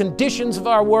sense in the conditions of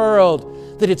our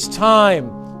world that it's time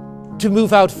to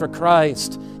move out for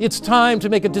Christ? It's time to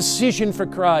make a decision for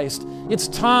Christ. It's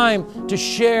time to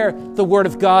share the Word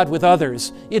of God with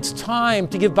others. It's time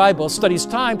to give Bible studies,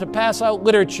 time to pass out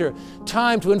literature,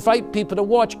 time to invite people to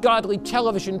watch godly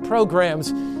television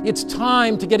programs. It's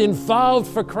time to get involved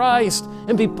for Christ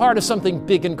and be part of something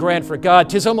big and grand for God.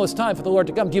 'Tis almost time for the Lord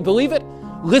to come. Do you believe it?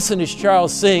 Listen as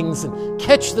Charles sings and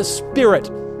catch the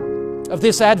spirit of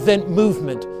this Advent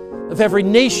movement of every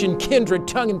nation, kindred,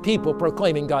 tongue, and people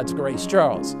proclaiming God's grace.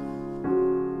 Charles.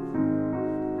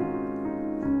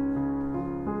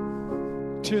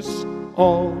 'Tis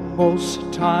almost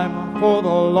time for the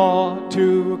Lord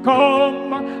to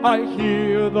come, I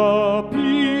hear the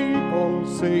people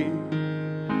say.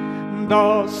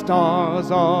 The stars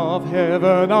of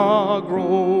heaven are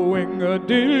growing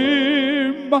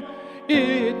dim.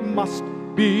 It must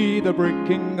be the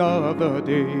breaking of the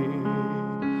day.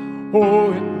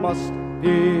 Oh, it must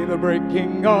be the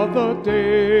breaking of the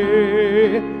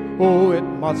day. Oh, it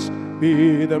must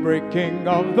be the breaking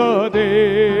of the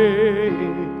day.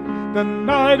 The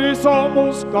night is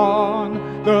almost gone,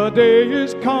 the day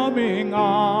is coming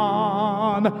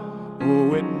on.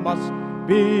 Oh, it must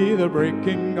be the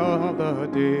breaking of the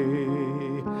day.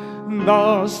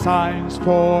 The signs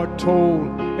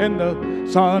foretold in the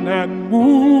sun and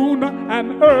moon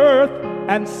and earth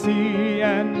and sea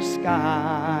and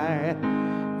sky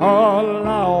are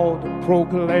loud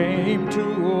proclaim to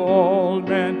all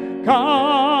mankind.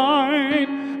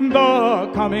 The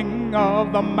coming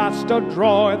of the Master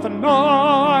draweth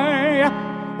nigh.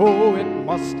 Oh, it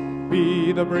must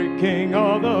be the breaking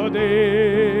of the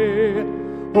day.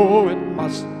 Oh, it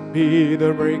must be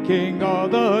the breaking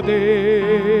of the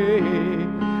day.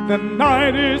 The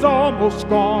night is almost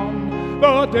gone,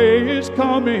 the day is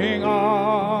coming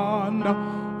on.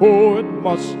 Oh, it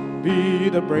must be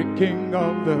the breaking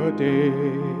of the day.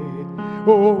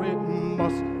 Oh, it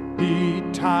must be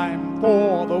time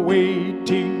for the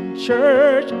waiting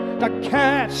church to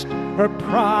cast her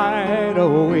pride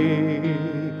away.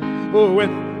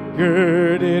 With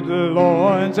girded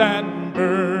loins and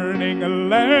burning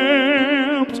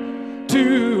lamps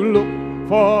to look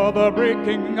for the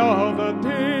breaking of the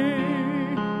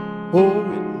day. Oh,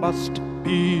 it must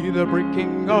be the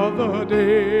breaking of the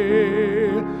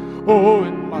day. Oh,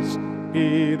 it must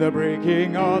be the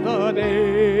breaking of the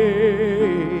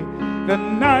day. The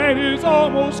night is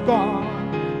almost gone,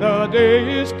 the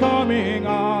day is coming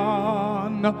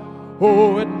on.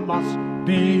 Oh, it must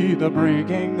be the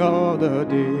breaking of the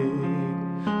day.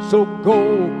 So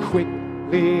go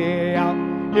quickly out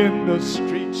in the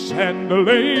streets and the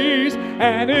lanes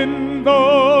and in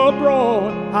the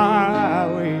broad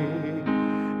highway,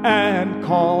 and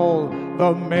call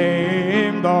the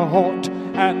maimed, the halt,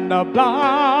 and the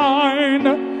blind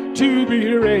to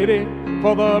be ready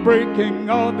for the breaking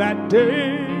of that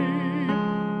day.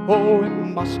 Oh, it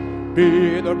must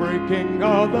be the breaking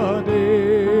of the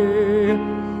day.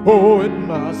 Oh, it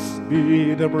must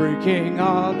be the breaking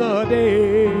of the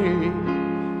day.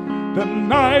 The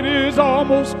night is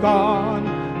almost gone,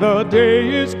 the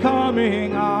day is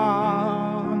coming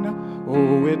on.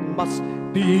 Oh, it must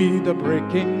be the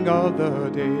breaking of the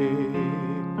day.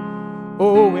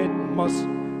 Oh, it must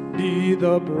be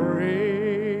the breaking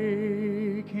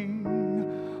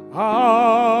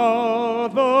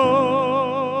of the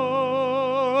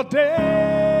day.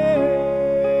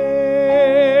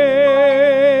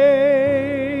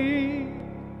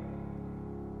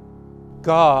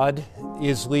 God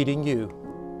is leading you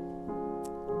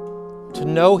to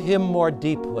know Him more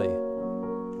deeply,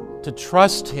 to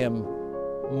trust Him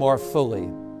more fully,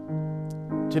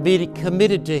 to be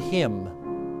committed to Him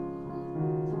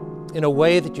in a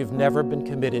way that you've never been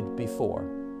committed before.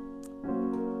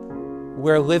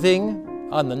 We're living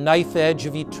on the knife edge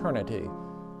of eternity.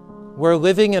 We're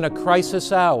living in a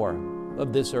crisis hour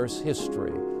of this earth's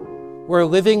history. We're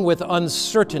living with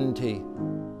uncertainty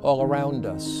all around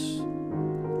us.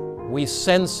 We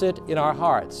sense it in our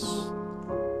hearts.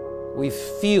 We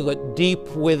feel it deep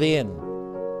within.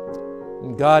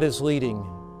 And God is leading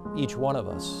each one of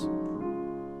us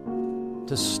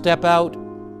to step out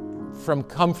from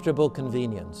comfortable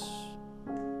convenience.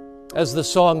 As the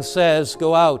song says,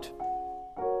 go out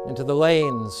into the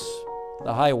lanes,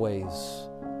 the highways.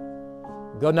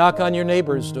 Go knock on your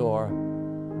neighbor's door.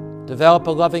 Develop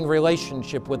a loving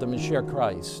relationship with them and share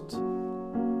Christ.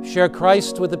 Share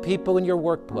Christ with the people in your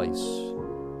workplace.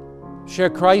 Share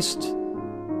Christ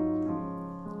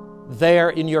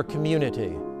there in your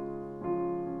community.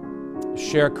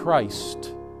 Share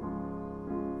Christ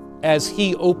as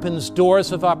He opens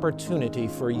doors of opportunity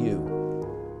for you.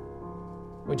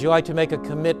 Would you like to make a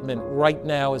commitment right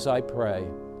now as I pray?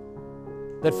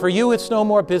 That for you it's no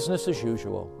more business as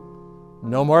usual,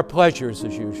 no more pleasures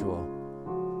as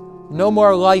usual, no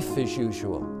more life as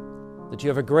usual, that you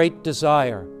have a great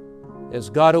desire as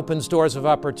God opens doors of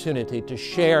opportunity to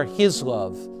share His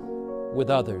love with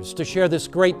others, to share this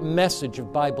great message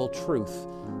of Bible truth,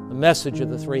 the message of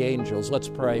the three angels. Let's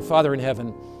pray. Father in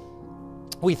heaven,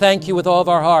 we thank You with all of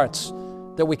our hearts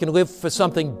that we can live for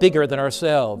something bigger than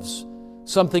ourselves,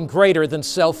 something greater than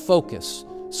self-focus,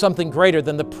 something greater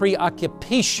than the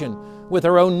preoccupation with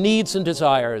our own needs and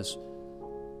desires.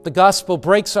 The gospel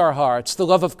breaks our hearts. The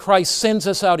love of Christ sends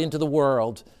us out into the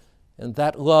world, and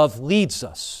that love leads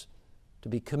us to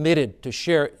be committed to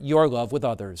share Your love with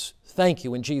others. Thank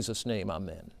You in Jesus' name,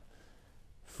 amen.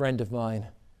 Friend of mine,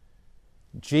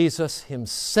 Jesus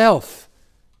Himself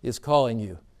is calling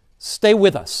you. Stay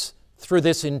with us through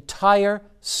this entire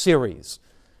series.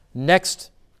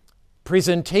 Next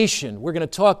presentation, we're going to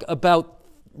talk about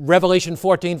Revelation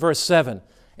 14, verse 7,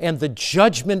 and the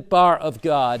judgment bar of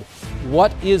God.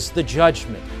 What is the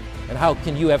judgment, and how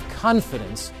can you have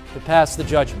confidence to pass the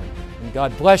judgment? And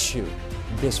God bless you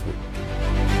this week.